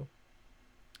logo.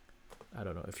 I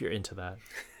don't know if you're into that.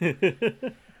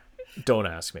 Don't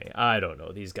ask me. I don't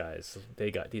know. These guys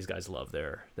love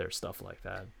their stuff like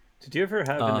that. Did you ever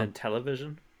have an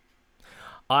Intellivision?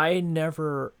 I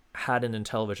never had an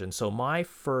Intellivision. So my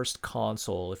first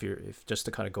console, if just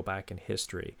to kind of go back in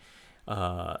history,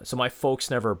 so my folks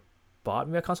never bought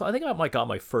me a console. I think I might got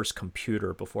my first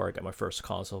computer before I got my first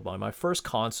console. But my first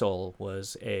console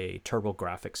was a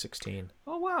TurboGrafx 16.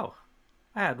 Oh wow,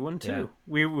 I had one too.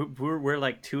 Yeah. We're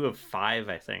like 2 of 5,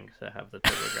 I think, to have the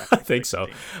TurboGrafx. I think 16.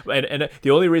 So. And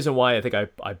the only reason why I think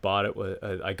I bought it was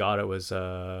I got it was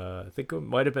I think it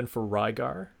might have been for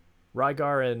Rygar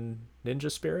and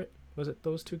Ninja Spirit. Was it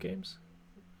those 2 games?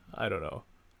 I don't know.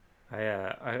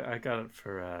 I got it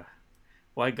for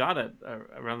Well, I got it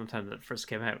around the time that it first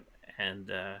came out, and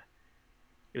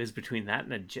it was between that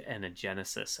and a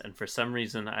Genesis. And for some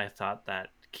reason, I thought that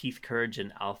Keith Courage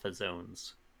and Alpha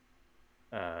Zones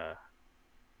uh,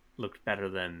 looked better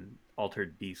than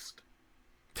Altered Beast.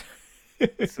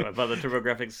 So I bought the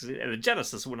TurboGrafx, and the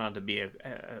Genesis went on to be a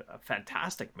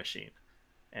fantastic machine,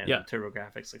 and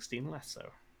TurboGrafx 16 less so.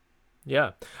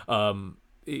 Yeah.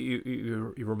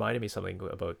 You reminded me something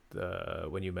about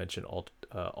when you mentioned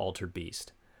Altered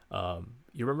Beast.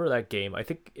 You remember that game? I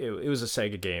think it was a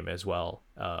Sega game as well.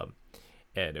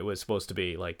 And it was supposed to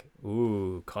be like,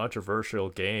 ooh, controversial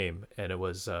game, and it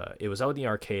was out in the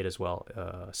arcade as well.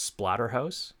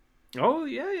 Splatterhouse. Oh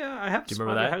yeah, I have. Do you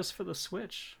remember that? Splatterhouse for the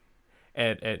Switch.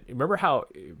 And remember how?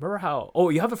 Oh,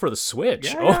 you have it for the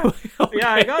Switch. Yeah. Oh, okay.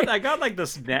 Yeah, I got like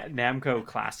this Namco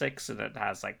Classics, and it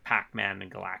has like Pac-Man and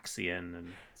Galaxian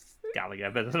and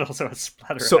Galaga, but it also has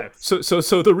Splatterhouse.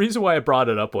 So the reason why I brought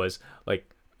it up was like,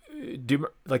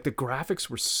 like the graphics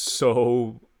were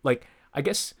so like, I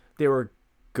guess they were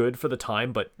good for the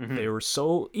time, but they were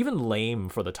so even lame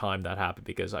for the time that happened,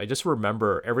 because I just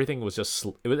remember everything was just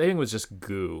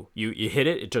goo. You hit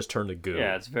it, it just turned to goo.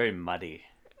 Yeah, it's very muddy.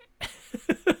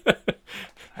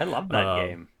 I love that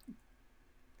game.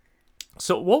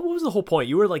 So what was the whole point?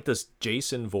 You were like this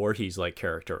Jason Voorhees like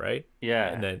character, right? Yeah.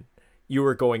 And then you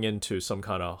were going into some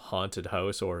kind of haunted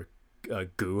house or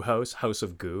goo house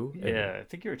of goo. Yeah, I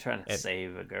think you were trying to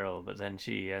save a girl, but then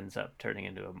she ends up turning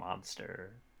into a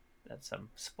monster. That's some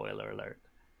spoiler alert.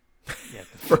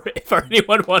 For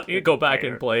anyone wanting to go back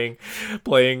and playing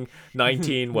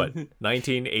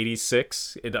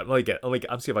 1986.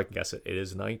 I'm see if I can guess it. It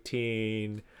is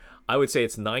 19. I would say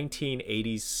it's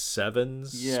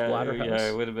 1987's Splatterhouse. Yeah,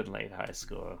 it would have been late high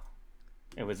school.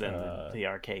 It was in the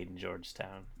arcade in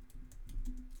Georgetown.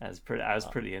 I was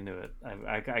pretty into it.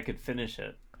 I could finish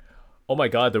it. Oh my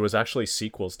god, there was actually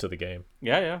sequels to the game.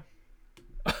 Yeah.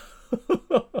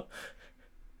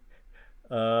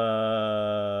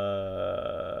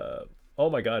 Oh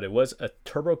my god, it was a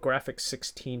TurboGrafx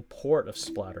 16 port of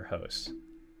Splatterhouse.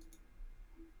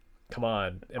 Come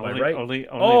on, am I right?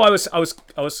 Oh, I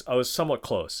was somewhat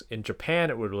close. In Japan,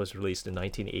 it was released in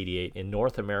 1988. In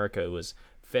North America, it was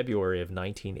February of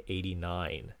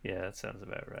 1989. Yeah, that sounds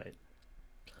about right.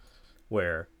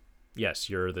 Where, yes,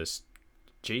 you're this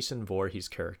Jason Voorhees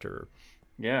character.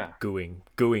 Yeah,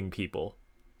 gooing people.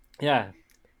 Yeah.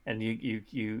 And you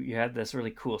had this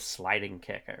really cool sliding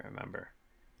kick, I remember.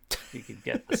 You could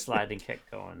get the sliding kick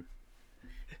going.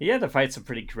 You had to fight some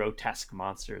pretty grotesque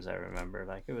monsters, I remember.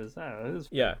 Like it was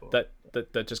cool. that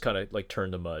just kind of like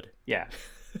turned to mud. Yeah.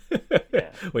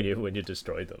 when you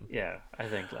destroyed them. Yeah, I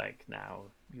think like now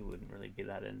you wouldn't really be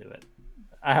that into it.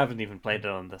 I haven't even played it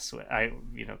on the Switch.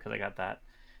 Because I got that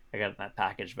in that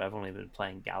package, but I've only been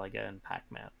playing Galaga and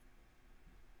Pac-Man.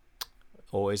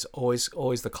 Always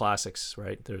the classics,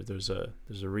 right? There's a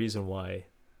reason why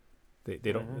they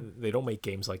don't make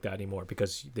games like that anymore,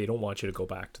 because they don't want you to go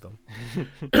back to them.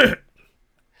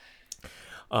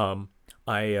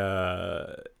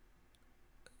 I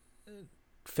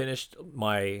finished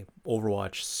my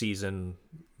Overwatch season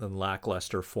in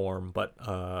lackluster form, but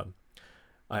I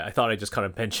thought I'd just kind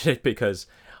of mention it because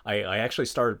I actually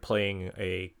started playing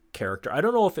a character. I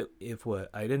don't know if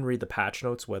I didn't read the patch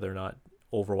notes whether or not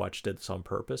Overwatch did this on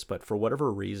purpose, but for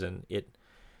whatever reason, it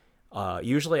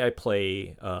usually I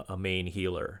play a main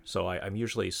healer, so I'm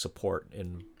usually support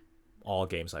in all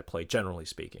games I play, generally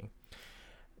speaking.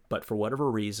 But for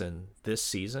whatever reason, this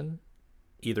season,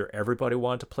 either everybody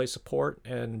wanted to play support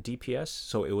and DPS,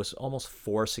 so it was almost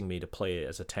forcing me to play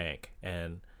as a tank,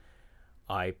 and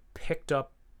I picked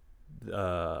up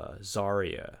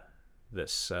Zarya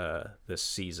this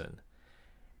season,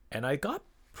 and I got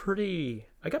pretty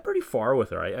far with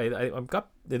her. I got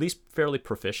at least fairly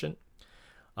proficient.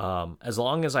 As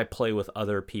long as I play with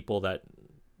other people that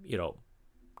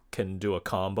can do a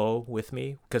combo with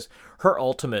me, because her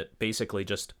ultimate basically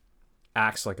just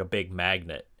acts like a big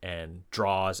magnet and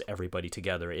draws everybody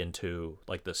together into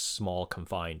like this small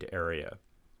confined area.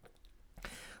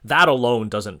 That alone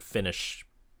doesn't finish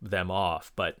them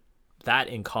off, but that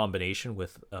in combination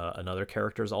with another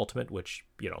character's ultimate, which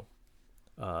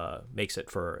makes it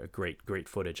for a great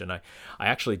footage. And I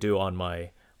actually do on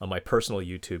my personal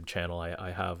YouTube channel,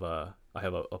 I have a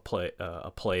play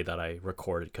that I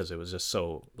recorded because it was just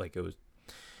so like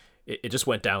it just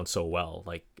went down so well.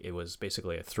 Like it was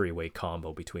basically a 3-way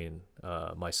combo between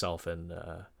myself and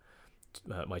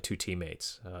my two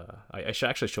teammates. I should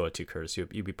actually show it to you, Curtis.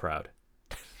 You'd be proud.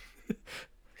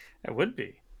 I would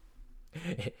be.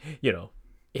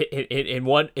 In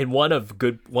one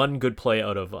good play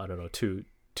out of, I don't know,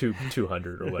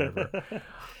 200 or whatever. Those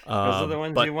are the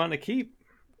ones you want to keep.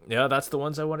 Yeah, that's the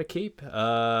ones I want to keep.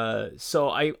 So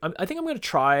I think I'm going to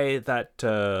try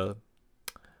that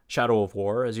Shadow of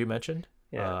War, as you mentioned.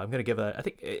 Yeah. I'm going to give it. I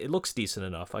think it looks decent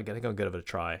enough. I think I'm going to give it a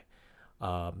try.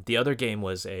 The other game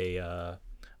was a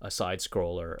side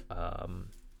scroller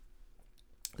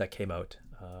that came out.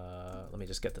 Let me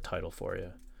just get the title for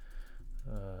you.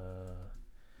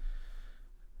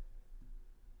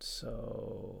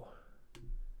 So,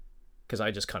 because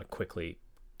I just kind of quickly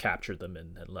captured them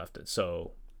and left it.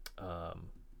 So yeah,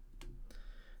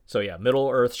 Middle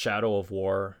Earth, Shadow of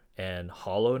War, and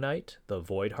Hollow Knight, the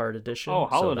Void Heart edition. Oh,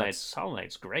 Hollow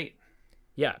Knight's great.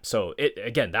 Yeah, so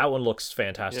that one looks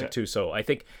fantastic too. So I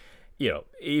think,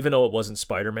 even though it wasn't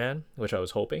Spider-Man, which I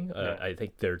was hoping, I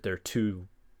think they're two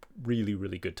really,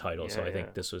 really good titles. So I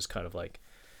think this was kind of like,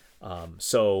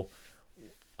 so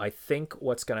I think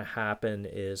what's going to happen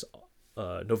is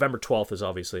November 12th is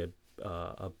obviously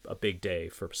a big day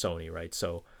for Sony, right?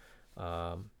 So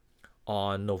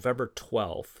on November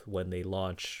 12th, when they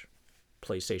launch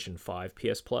PlayStation 5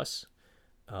 PS Plus,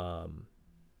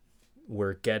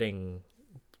 we're getting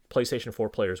PlayStation 4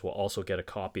 players will also get a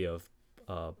copy of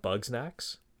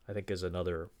Bugsnax, I think is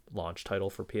another launch title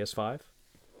for PS5.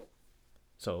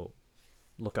 So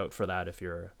look out for that if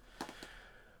you're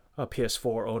a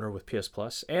PS4 owner with PS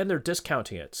Plus, and they're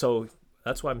discounting it. So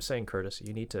that's why I'm saying, Curtis,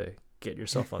 you need to get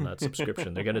yourself on that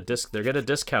subscription. They're gonna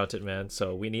discount it, man.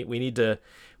 So we need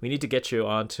to get you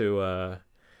onto a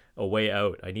way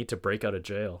out. I need to break out of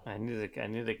jail.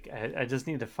 I just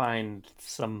need to find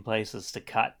some places to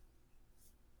cut.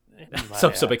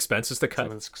 Some expenses to cut.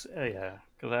 Yeah,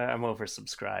 because I'm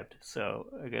oversubscribed, so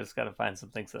I just got to find some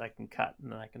things that I can cut,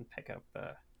 and then I can pick up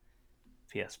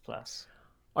PS Plus.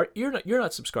 You're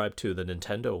not subscribed to the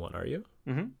Nintendo one, are you?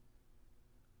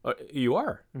 Mm-hmm. You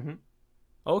are. Mm-hmm.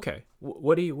 Okay.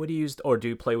 What do you use, or do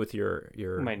you play with your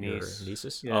my niece? Your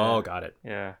nieces? Yeah. Oh, got it.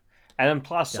 Yeah. And then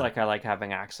plus, I like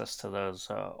having access to those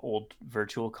old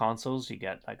virtual consoles. You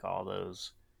get like all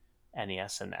those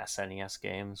NES and SNES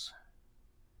games.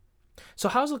 So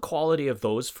how's the quality of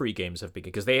those free games have been?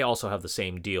 Because they also have the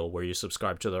same deal where you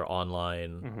subscribe to their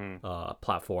online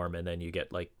platform, and then you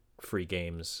get like free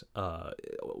games.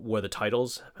 Were the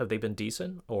titles, have they been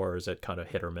decent, or is it kind of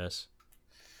hit or miss?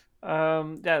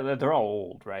 Yeah, they're all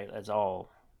old, right? It's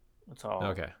all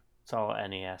okay. It's all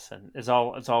NES, and it's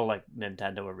all like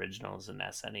Nintendo originals and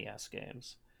SNES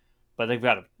games, but they've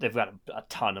got a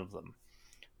ton of them.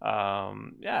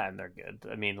 And they're good.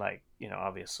 I mean, like,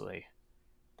 obviously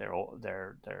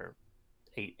they're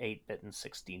 8-bit and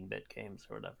 16-bit games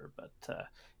or whatever, but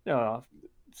if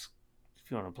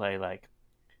you want to play like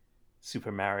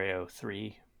Super Mario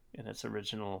 3 in its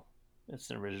original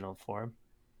form,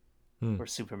 or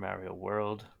Super Mario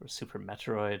World, or Super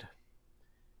Metroid,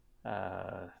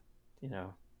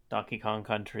 Donkey Kong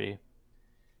Country,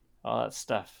 all that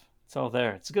stuff. It's all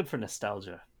there. It's good for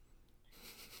nostalgia.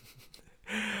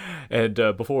 And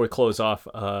before we close off,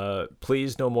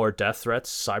 please no more death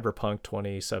threats. Cyberpunk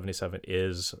 2077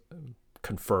 is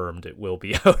confirmed. It will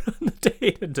be out on the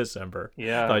date in December.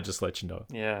 Yeah. I just let you know.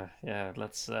 Yeah.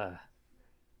 Let's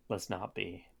not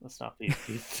be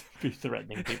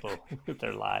threatening people with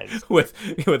their lives. with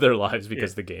their lives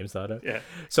because the game's not out. Yeah.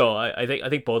 So I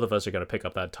think both of us are going to pick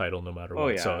up that title no matter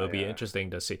what. Yeah, so it'll be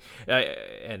interesting to see.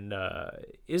 And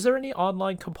is there any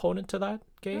online component to that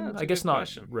game? Yeah, I guess not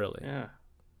question. really. Yeah,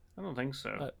 I don't think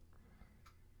so.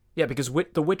 Yeah, because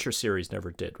the Witcher series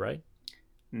never did, right?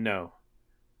 No,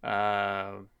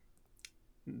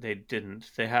 they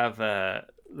didn't. They have The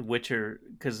Witcher,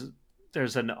 because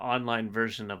there's an online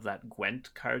version of that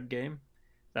Gwent card game.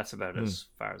 That's about as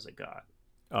far as it got.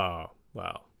 Oh,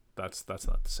 wow. That's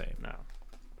not the same. No.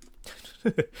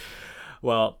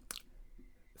 Well,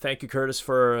 thank you, Curtis,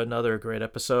 for another great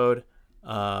episode.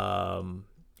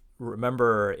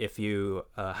 Remember, if you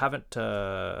haven't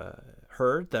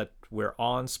heard, that we're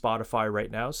on Spotify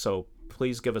right now, so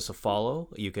please give us a follow.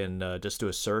 You can just do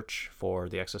a search for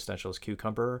The Existentialist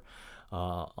Cucumber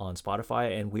on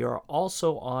Spotify, and we are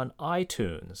also on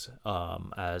iTunes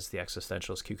as The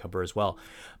Existentialist Cucumber as well.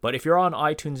 But if you're on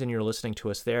iTunes and you're listening to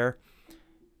us there,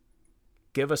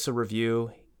 give us a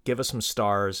review, give us some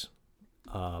stars.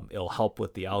 It'll help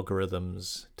with the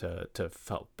algorithms to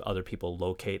help other people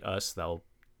locate us. That'll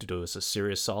do us a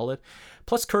serious solid.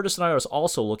 Plus, Curtis and I was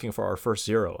also looking for our first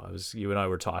zero. You and I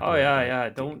were talking. Oh yeah.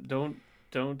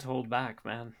 Don't hold back,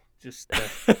 man. Just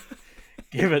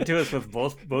give it to us with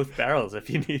both barrels if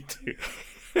you need to.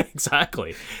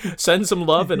 Exactly. Send some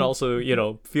love, and also,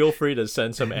 feel free to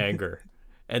send some anger.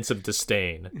 and some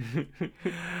disdain.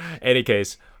 Any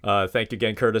case, thank you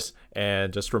again, Curtis.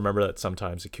 And just remember that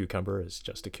sometimes a cucumber is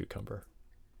just a cucumber.